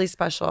was really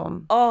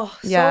special. Oh,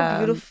 so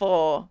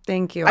beautiful.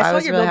 Thank you. I saw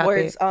was your really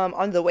billboards happy.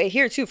 On the way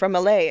here too from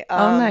LA.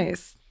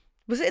 Nice.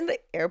 Was it in the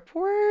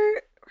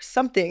airport or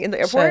something? In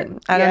the airport?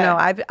 Shit. I don't know.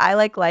 I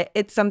like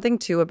it's something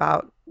too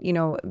about, you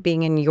know,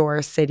 being in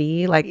your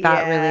city, like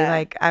that really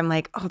like, I'm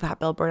like, oh, that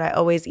billboard, I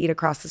always eat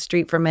across the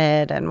street from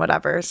it and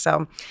whatever.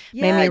 So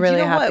made me really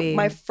happy. What?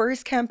 My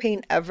first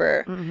campaign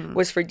ever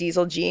was for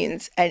Diesel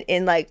Jeans, and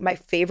in like my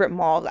favorite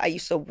mall that I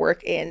used to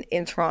work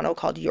in Toronto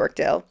called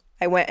Yorkdale.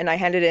 I went and I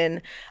handed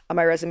in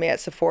my resume at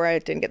Sephora. I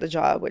didn't get the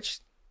job, which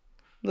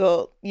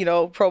little, you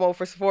know, promo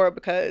for Sephora,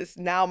 because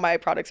now my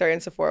products are in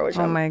Sephora, which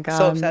I'm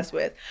so obsessed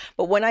with.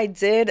 But when I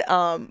did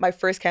my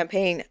first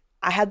campaign,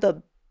 I had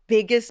the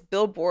biggest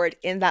billboard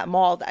in that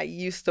mall that I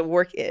used to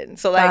work in.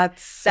 So like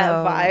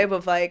that vibe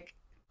of like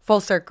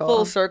full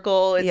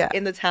circle. It's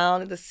in the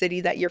town, in the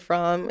city that you're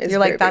from. You're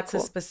like, that's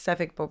cool. A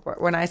specific billboard.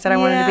 When I said I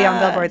wanted to be on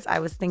billboards, I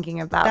was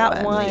thinking of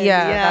that one.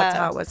 Yeah, that's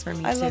how it was for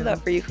me too. I love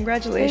that for you.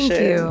 Congratulations.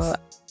 Thank you.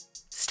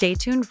 Stay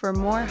tuned for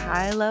more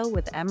High Low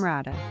with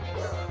Emrata.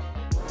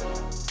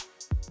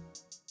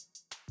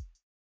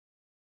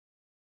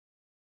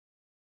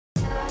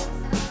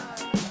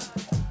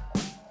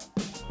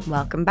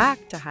 Welcome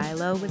back to High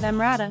Low with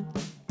Emrata.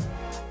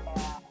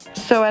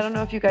 So I don't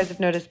know if you guys have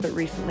noticed, but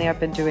recently I've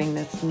been doing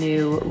this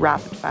new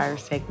rapid fire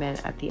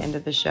segment at the end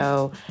of the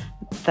show,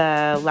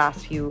 the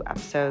last few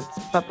episodes.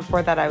 But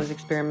before that, I was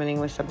experimenting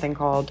with something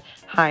called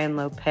high and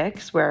low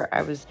picks, where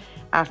I was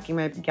asking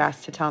my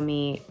guests to tell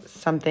me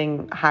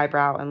something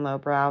highbrow and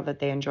lowbrow that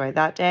they enjoyed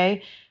that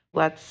day.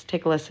 Let's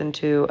take a listen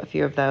to a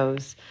few of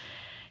those.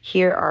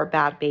 Here are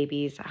Bhad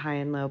Bhabie's high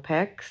and low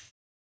picks.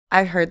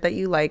 I heard that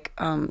you like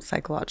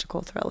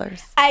psychological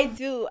thrillers. I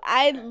do.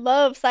 I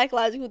love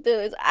psychological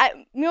thrillers.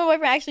 Me and my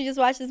boyfriend actually just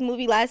watched this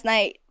movie last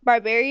night,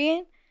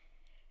 Barbarian.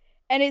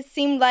 And it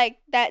seemed like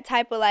that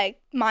type of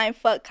like mind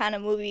fuck kind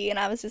of movie. And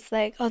I was just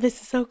like, oh, this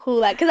is so cool.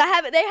 Like, because they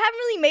haven't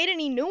really made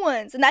any new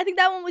ones. And I think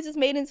that one was just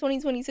made in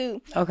 2022.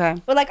 Okay.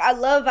 But like, I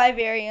love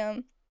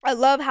Vivarium. I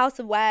love House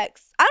of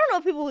Wax. I don't know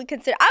if people would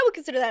consider, I would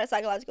consider that a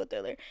psychological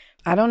thriller.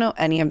 I don't know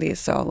any of these,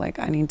 so like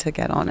I need to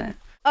get on it.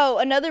 Oh,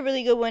 another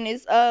really good one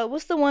is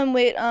what's the one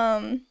with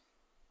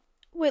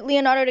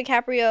Leonardo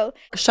DiCaprio?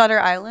 Shutter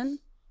Island?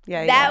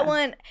 Yeah, that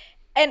one.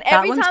 And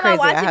every time I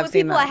watch it with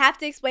people, I have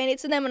to explain it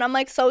to them, and I'm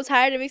like so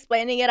tired of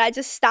explaining it. I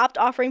just stopped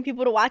offering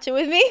people to watch it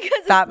with me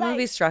because that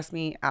movie stressed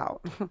me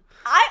out.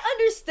 I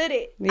understood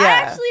it. Yeah. I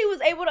actually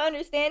was able to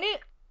understand it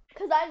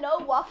because I know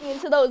walking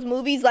into those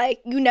movies, like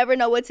you never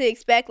know what to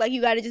expect. Like you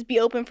got to just be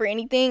open for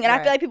anything, and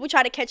I feel like people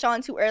try to catch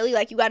on too early.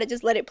 Like you got to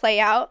just let it play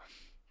out.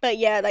 But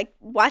yeah, like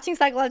watching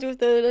psychological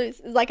thrillers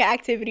is like an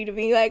activity to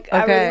me. Like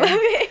I really love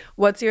it.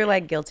 What's your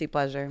like guilty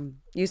pleasure?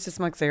 You used to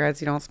smoke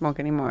cigarettes. You don't smoke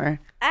anymore.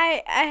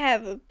 I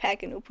have a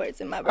pack of Newports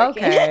in my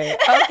Birkin. Okay.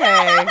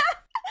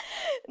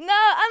 No,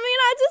 I mean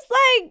I just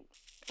like,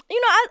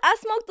 you know, I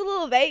smoke the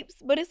little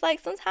vapes, but it's like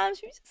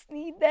sometimes you just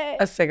need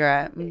that. A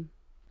cigarette.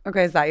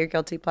 Okay, is that your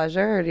guilty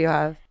pleasure, or do you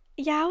have?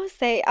 Yeah, I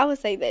would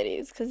say that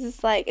is, because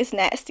it's like it's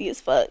nasty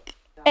as fuck.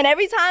 And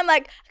every time,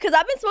 like, because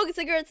I've been smoking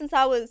cigarettes since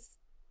I was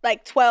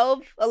like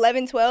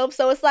 11, 12.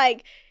 So it's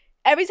like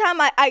every time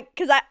I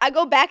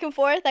go back and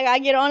forth, like I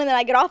get on and then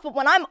I get off. But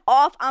when I'm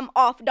off, I'm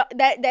off.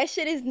 That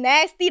shit is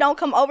nasty. Don't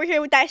come over here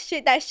with that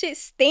shit. That shit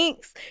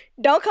stinks.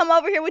 Don't come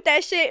over here with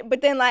that shit.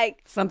 But then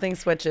like something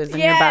switches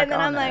and you're back and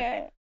then on I'm it.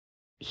 like,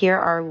 here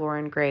are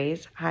Loren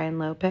Gray's high and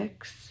low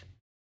picks.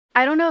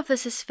 I don't know if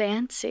this is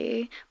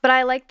fancy, but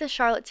I like the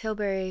Charlotte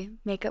Tilbury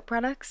makeup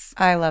products.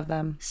 I love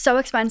them. So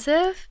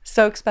expensive.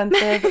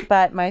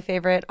 But my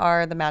favorite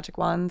are the magic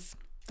wands.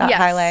 That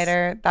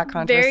highlighter, that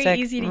contour stick. Very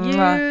easy to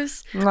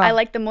use. I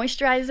like the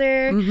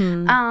moisturizer.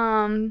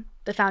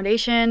 The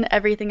foundation,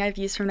 everything I've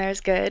used from there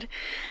is good.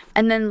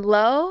 And then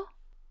low,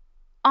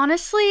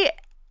 honestly,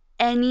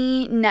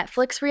 any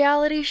Netflix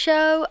reality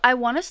show. I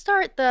want to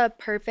start the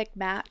Perfect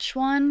Match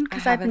one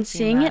because I've been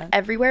seeing it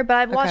everywhere, but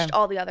I've watched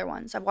all the other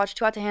ones. I've watched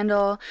Too Hot to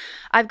Handle.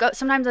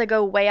 Sometimes I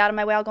go way out of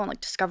my way. I'll go on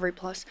like Discovery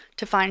Plus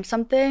to find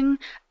something.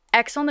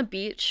 X on the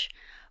Beach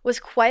was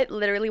quite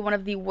literally one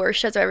of the worst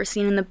shows I've ever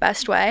seen in the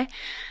best way.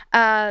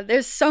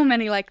 There's so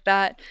many like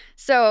that.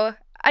 So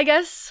I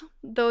guess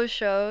those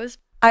shows.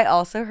 I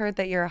also heard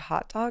that you're a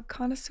hot dog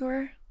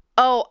connoisseur.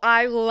 Oh,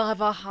 I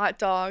love a hot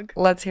dog.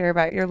 Let's hear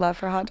about your love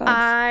for hot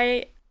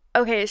dogs.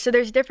 Okay, so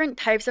there's different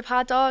types of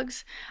hot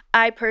dogs.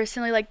 I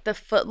personally like the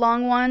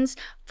foot-long ones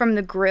from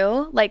the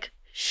grill, like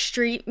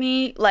street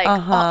meat, like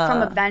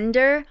from a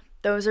vendor.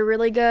 Those are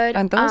really good.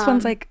 And those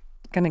ones like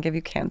gonna give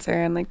you cancer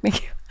and like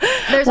make you.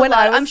 There's a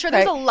lot. I'm sure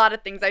there's a lot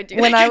of things I do.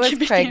 When I was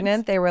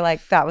pregnant, they were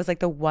like, that was like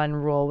the one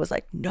rule was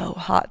like no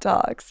hot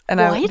dogs, and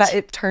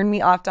it turned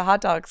me off to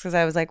hot dogs because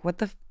I was like, what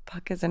the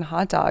fuck is in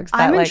hot dogs?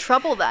 I'm in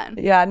trouble then.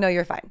 Yeah, no,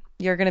 you're fine.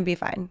 You're gonna be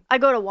fine. I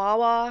go to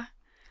Wawa.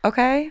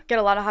 Okay. Get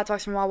a lot of hot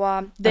dogs from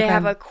Wawa. They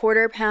have a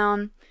 1/4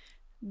 pound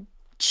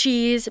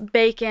cheese,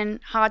 bacon,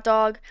 hot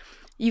dog.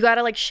 You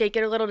gotta like shake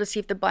it a little to see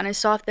if the bun is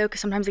soft though,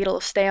 because sometimes they get a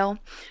little stale.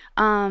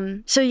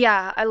 So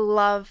yeah, I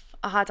love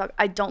a hot dog.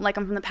 I don't like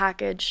them from the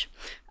package.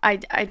 I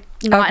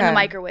not in the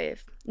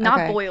microwave.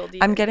 Not boiled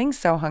either. I'm getting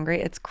so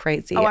hungry. It's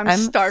crazy. Oh, I'm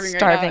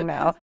starving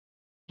now.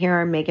 Here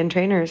are Meghan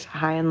Trainor's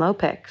high and low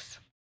picks.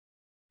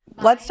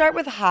 Let's start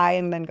with high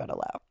and then go to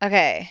low.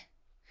 Okay.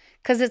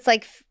 Because it's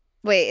like,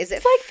 wait, is it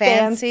it's like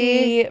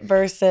fancy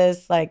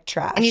versus like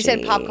trashy? And you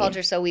said pop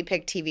culture, so we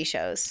picked TV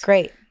shows.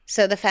 Great.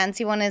 So the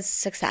fancy one is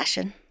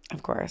Succession.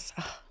 Of course.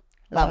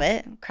 Love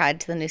it. Cried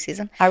to the new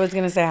season. I was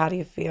going to say, how do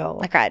you feel?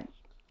 I cried.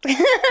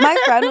 My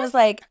friend was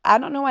like, I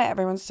don't know why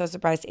everyone's so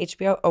surprised.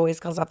 HBO always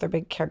calls out their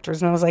big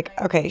characters. And I was like,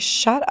 okay,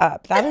 shut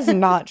up. That is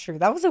not true.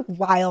 That was a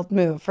wild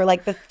move for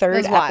like the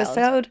third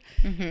episode.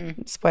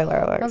 Mm-hmm. Spoiler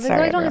alert. I was like, sorry,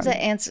 well, they don't have to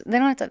answer. They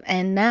don't have to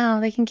end now.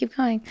 They can keep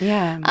going.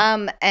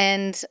 Yeah.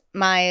 And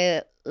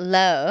my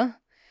low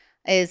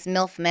is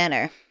MILF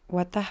Manor.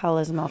 What the hell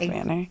is MILF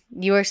Manor?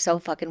 You are so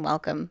fucking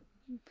welcome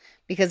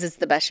because it's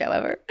the best show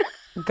ever.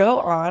 Go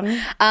on.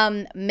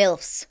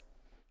 MILFs.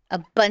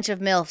 A bunch of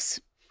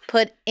MILFs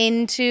put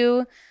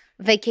into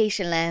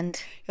vacation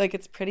land. Like,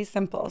 it's pretty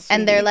simple. Sweetie.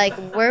 And they're like,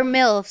 we're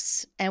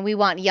MILFs and we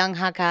want young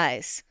hot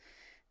guys.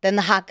 Then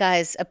the hot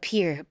guys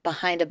appear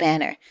behind a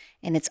banner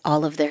and it's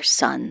all of their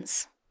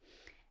sons.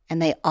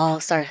 And they all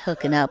start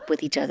hooking up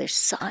with each other's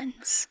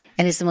sons.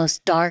 And it's the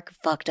most dark,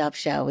 fucked up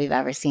show we've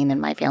ever seen in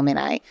my family and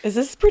I. Is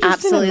this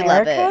produced in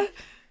America? Love it.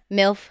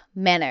 MILF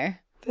Manor.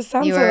 This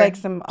sounds like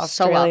some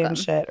Australian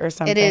shit or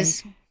something. It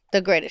is the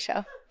greatest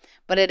show.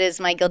 But it is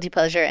my guilty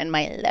pleasure and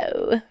my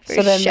low for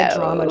So then show. the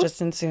drama just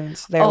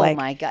ensues. They're like,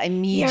 oh my God,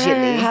 immediately.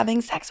 You're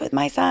having sex with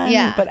my son.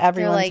 Yeah. But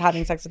everyone's like,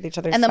 having sex with each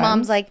other's And the sons.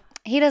 mom's like,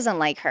 he doesn't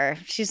like her.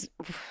 She's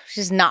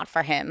not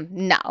for him.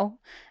 No.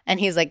 And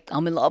he's like,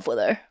 I'm in love with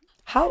her.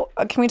 How,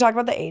 can we talk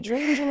about the age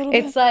range a little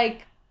bit? It's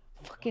like,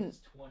 fucking,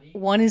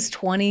 one is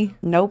 20.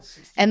 Nope.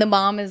 And the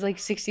mom is like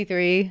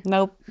 63.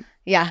 Nope.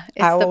 Yeah.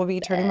 I will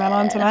be turning that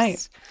on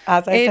tonight.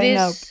 As I say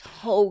nope. It is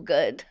so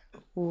good.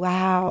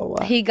 Wow.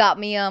 He got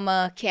me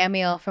a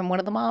cameo from one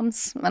of the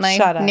moms, and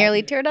I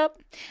nearly teared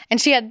up. And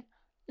she had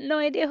no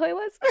idea who he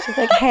was. She's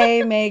like,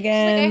 "Hey,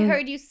 Meghan. She's like, I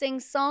heard you sing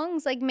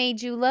songs like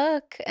Made You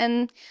Look,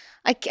 and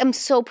I'm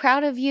so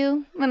proud of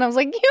you." And I was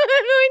like, "You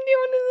have no idea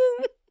what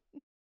this is."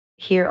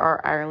 Here are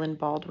Ireland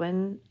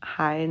Baldwin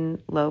high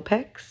and low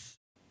picks.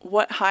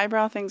 What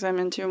highbrow things I'm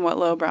into and what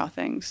lowbrow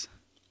things.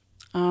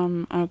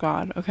 Oh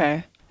God.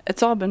 Okay.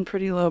 It's all been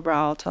pretty lowbrow,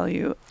 I'll tell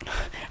you.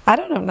 I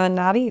don't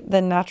know,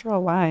 the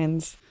natural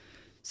wines.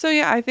 So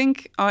yeah, I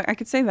think I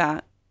could say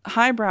that.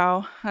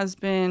 Highbrow has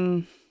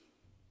been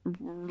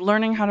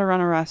learning how to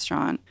run a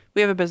restaurant.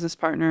 We have a business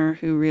partner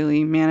who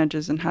really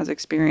manages and has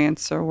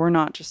experience, so we're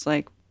not just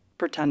like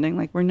pretending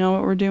like we know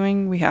what we're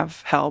doing. We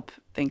have help,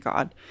 thank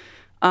God.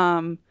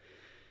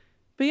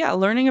 But yeah,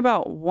 learning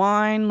about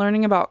wine,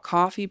 learning about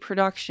coffee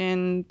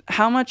production,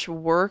 how much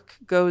work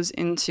goes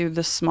into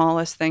the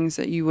smallest things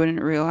that you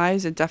wouldn't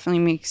realize. It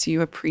definitely makes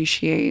you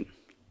appreciate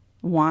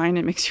wine.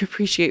 It makes you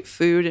appreciate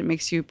food. It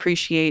makes you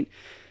appreciate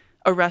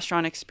a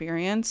restaurant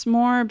experience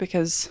more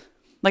because,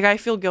 like, I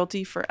feel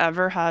guilty for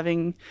ever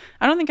having,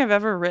 I don't think I've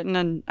ever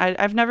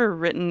I've never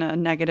written a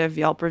negative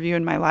Yelp review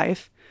in my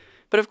life.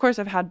 But of course,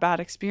 I've had bad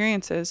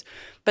experiences.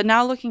 But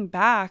now looking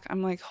back,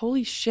 I'm like,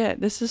 holy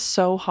shit, this is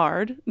so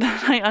hard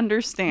that I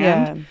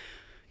understand,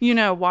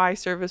 why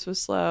service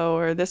was slow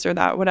or this or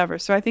that, whatever.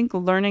 So I think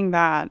learning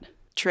that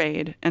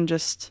trade and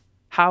just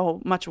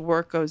how much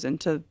work goes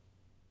into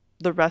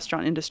the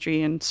restaurant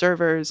industry and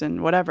servers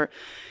and whatever,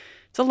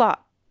 it's a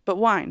lot. But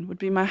wine would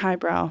be my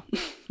highbrow.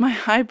 My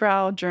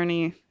highbrow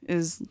journey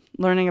is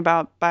learning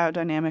about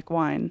biodynamic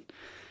wine.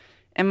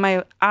 And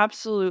my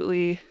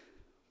absolutely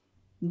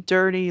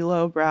dirty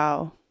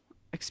lowbrow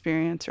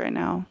experience right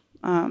now.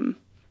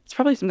 It's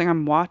probably something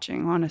I'm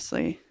watching,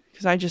 honestly,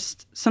 because I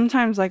just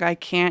sometimes like I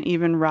can't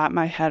even wrap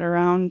my head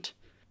around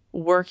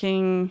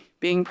working,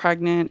 being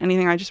pregnant,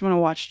 anything. I just want to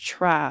watch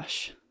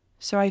trash.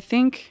 So I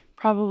think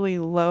probably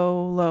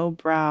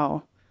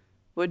lowbrow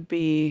would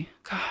be,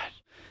 God,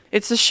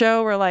 it's a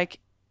show where like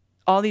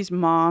all these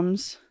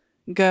moms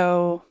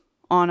go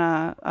on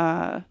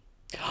a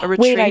retreat.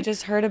 Wait, I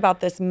just heard about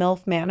this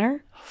MILF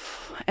Manor.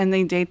 And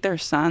they date their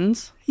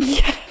sons.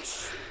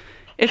 Yes.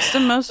 It's the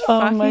most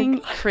fucking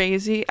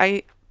crazy.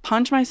 I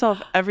punch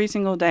myself every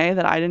single day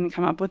that I didn't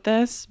come up with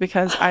this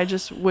because I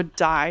just would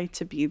die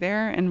to be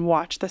there and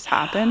watch this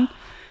happen.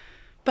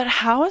 But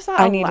how is that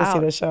allowed? I need to see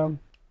the show.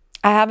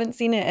 I haven't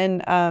seen it,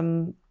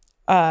 and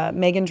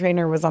Meghan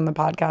Trainor was on the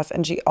podcast,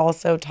 and she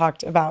also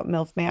talked about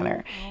MILF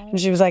Manor. And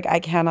she was like, I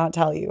cannot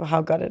tell you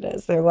how good it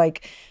is. They're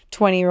like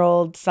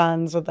 20-year-old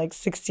sons with like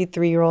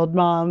 63-year-old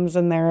moms,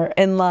 and they're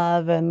in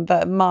love, and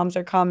the moms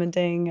are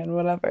commenting and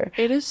whatever.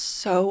 It is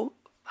so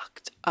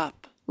fucked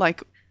up.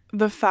 Like,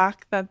 the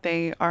fact that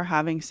they are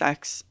having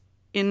sex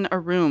in a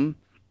room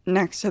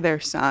next to their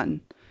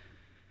son,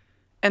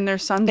 and their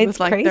son's with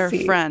like crazy.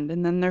 Their friend,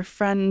 and then their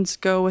friends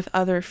go with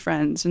other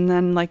friends, and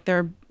then like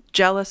they're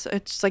jealous.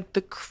 It's like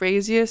the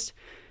craziest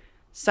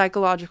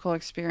psychological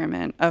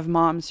experiment of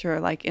moms who are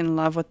like in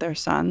love with their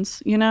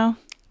sons, you know?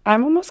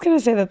 I'm almost going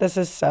to say that this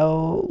is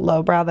so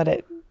lowbrow that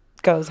it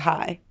goes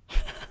high.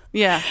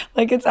 Yeah.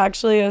 Like, it's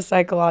actually a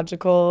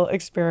psychological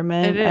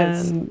experiment. It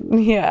is.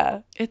 And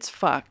yeah. It's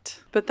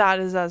fucked. But that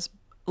is as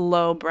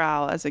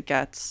lowbrow as it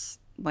gets,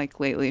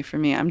 like, lately for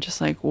me. I'm just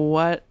like,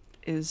 what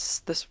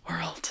is this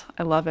world?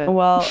 I love it.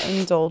 Well,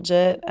 indulge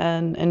it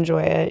and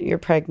enjoy it. You're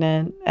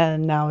pregnant,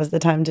 and now is the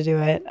time to do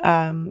it.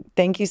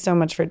 Thank you so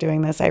much for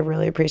doing this. I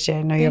really appreciate it.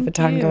 I know you have a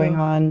ton going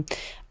on.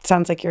 It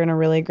sounds like you're in a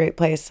really great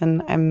place,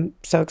 and I'm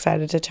so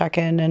excited to check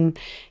in and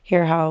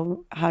hear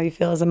how you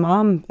feel as a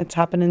mom. It's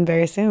happening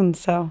very soon.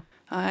 So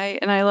I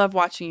love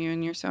watching you,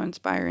 and you're so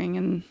inspiring,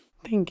 and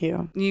thank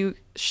you. You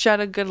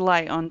shed a good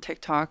light on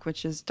TikTok,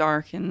 which is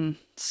dark and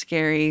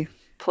scary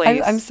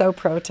place. I'm so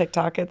pro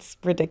TikTok. It's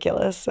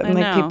ridiculous. And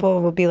like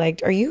people will be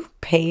like, are you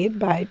paid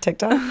by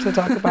TikTok to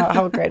talk about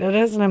how great it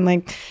is? And I'm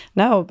like,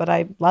 no, but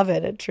I love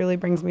it. It truly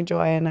brings me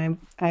joy. And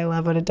I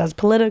love what it does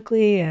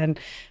politically and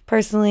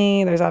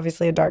personally. There's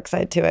obviously a dark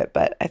side to it,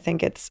 but I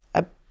think it's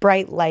a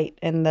bright light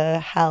in the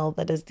hell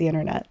that is the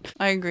internet.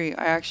 I agree.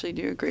 I actually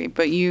do agree.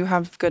 But you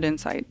have good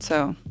insight.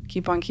 So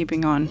keep on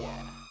keeping on.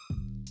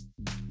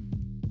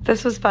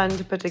 This was fun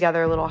to put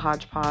together a little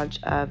hodgepodge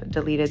of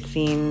deleted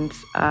scenes.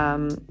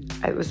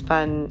 It was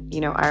fun,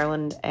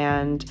 Ireland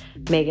and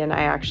Meghan,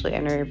 I actually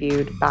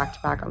interviewed back to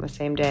back on the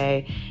same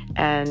day.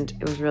 And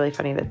it was really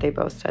funny that they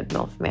both said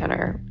MILF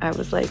Manor. I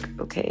was like,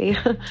 okay,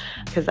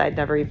 because I'd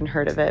never even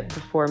heard of it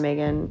before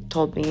Meghan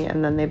told me,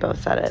 and then they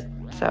both said it.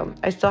 So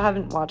I still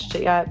haven't watched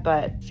it yet,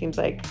 but it seems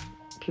like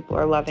people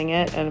are loving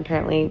it, and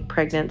apparently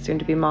pregnant,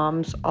 soon-to-be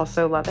moms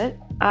also love it.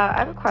 I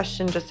have a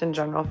question just in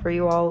general for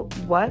you all.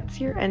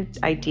 What's your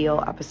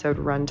ideal episode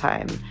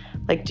runtime?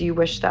 Like, do you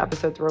wish the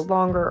episodes were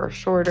longer or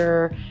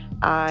shorter?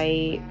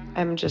 I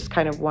am just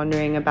kind of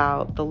wondering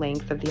about the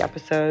length of the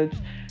episodes,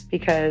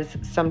 because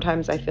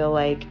sometimes I feel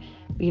like,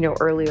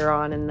 earlier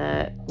on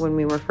when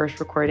we were first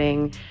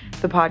recording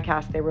the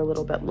podcast, they were a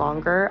little bit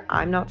longer.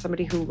 I'm not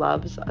somebody who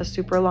loves a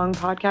super long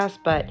podcast,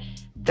 but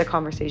the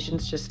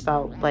conversations just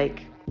felt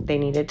like they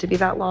needed to be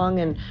that long,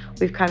 and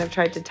we've kind of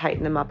tried to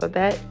tighten them up a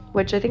bit,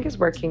 which I think is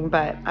working,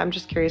 but I'm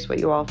just curious what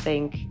you all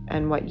think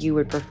and what you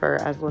would prefer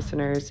as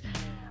listeners.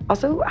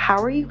 Also,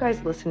 how are you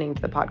guys listening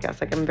to the podcast?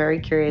 Like, I'm very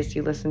curious. Do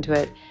you listen to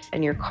it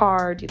in your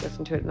car? Do you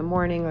listen to it in the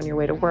morning on your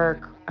way to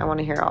work? I want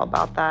to hear all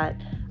about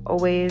that.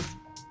 Always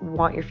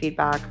want your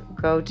feedback.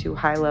 Go to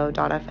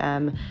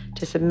highlow.fm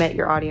to submit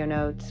your audio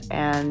notes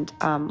and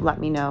let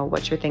me know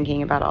what you're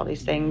thinking about all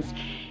these things.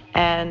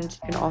 And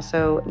you can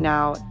also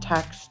now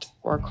text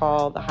or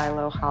call the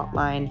Harlow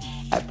hotline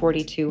at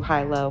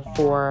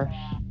 42HILOW4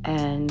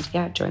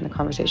 and join the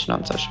conversation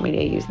on social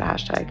media. Use the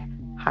hashtag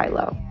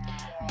Harlow.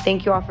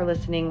 Thank you all for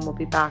listening. We'll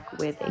be back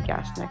with a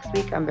guest next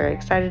week I'm very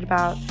excited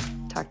about.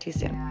 Talk to you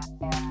soon.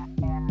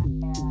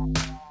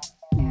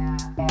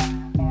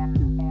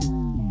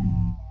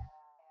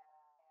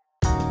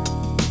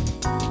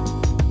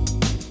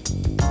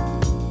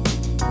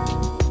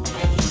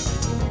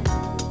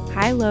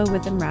 Harlow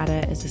with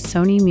Emrata is a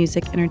Sony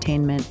Music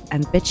Entertainment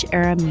and Bitch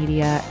Era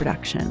Media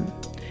production.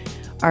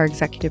 Our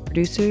executive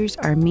producers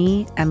are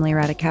me, Emily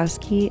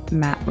Radikowski,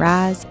 Matt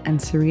Raz, and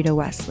Sarita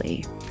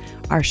Wesley.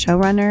 Our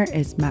showrunner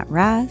is Matt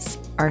Raz.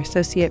 Our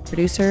associate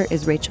producer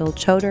is Rachel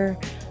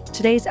Choder.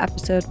 Today's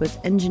episode was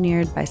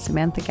engineered by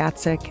Samantha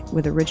Gatzik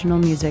with original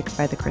music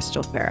by The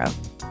Crystal Pharaoh.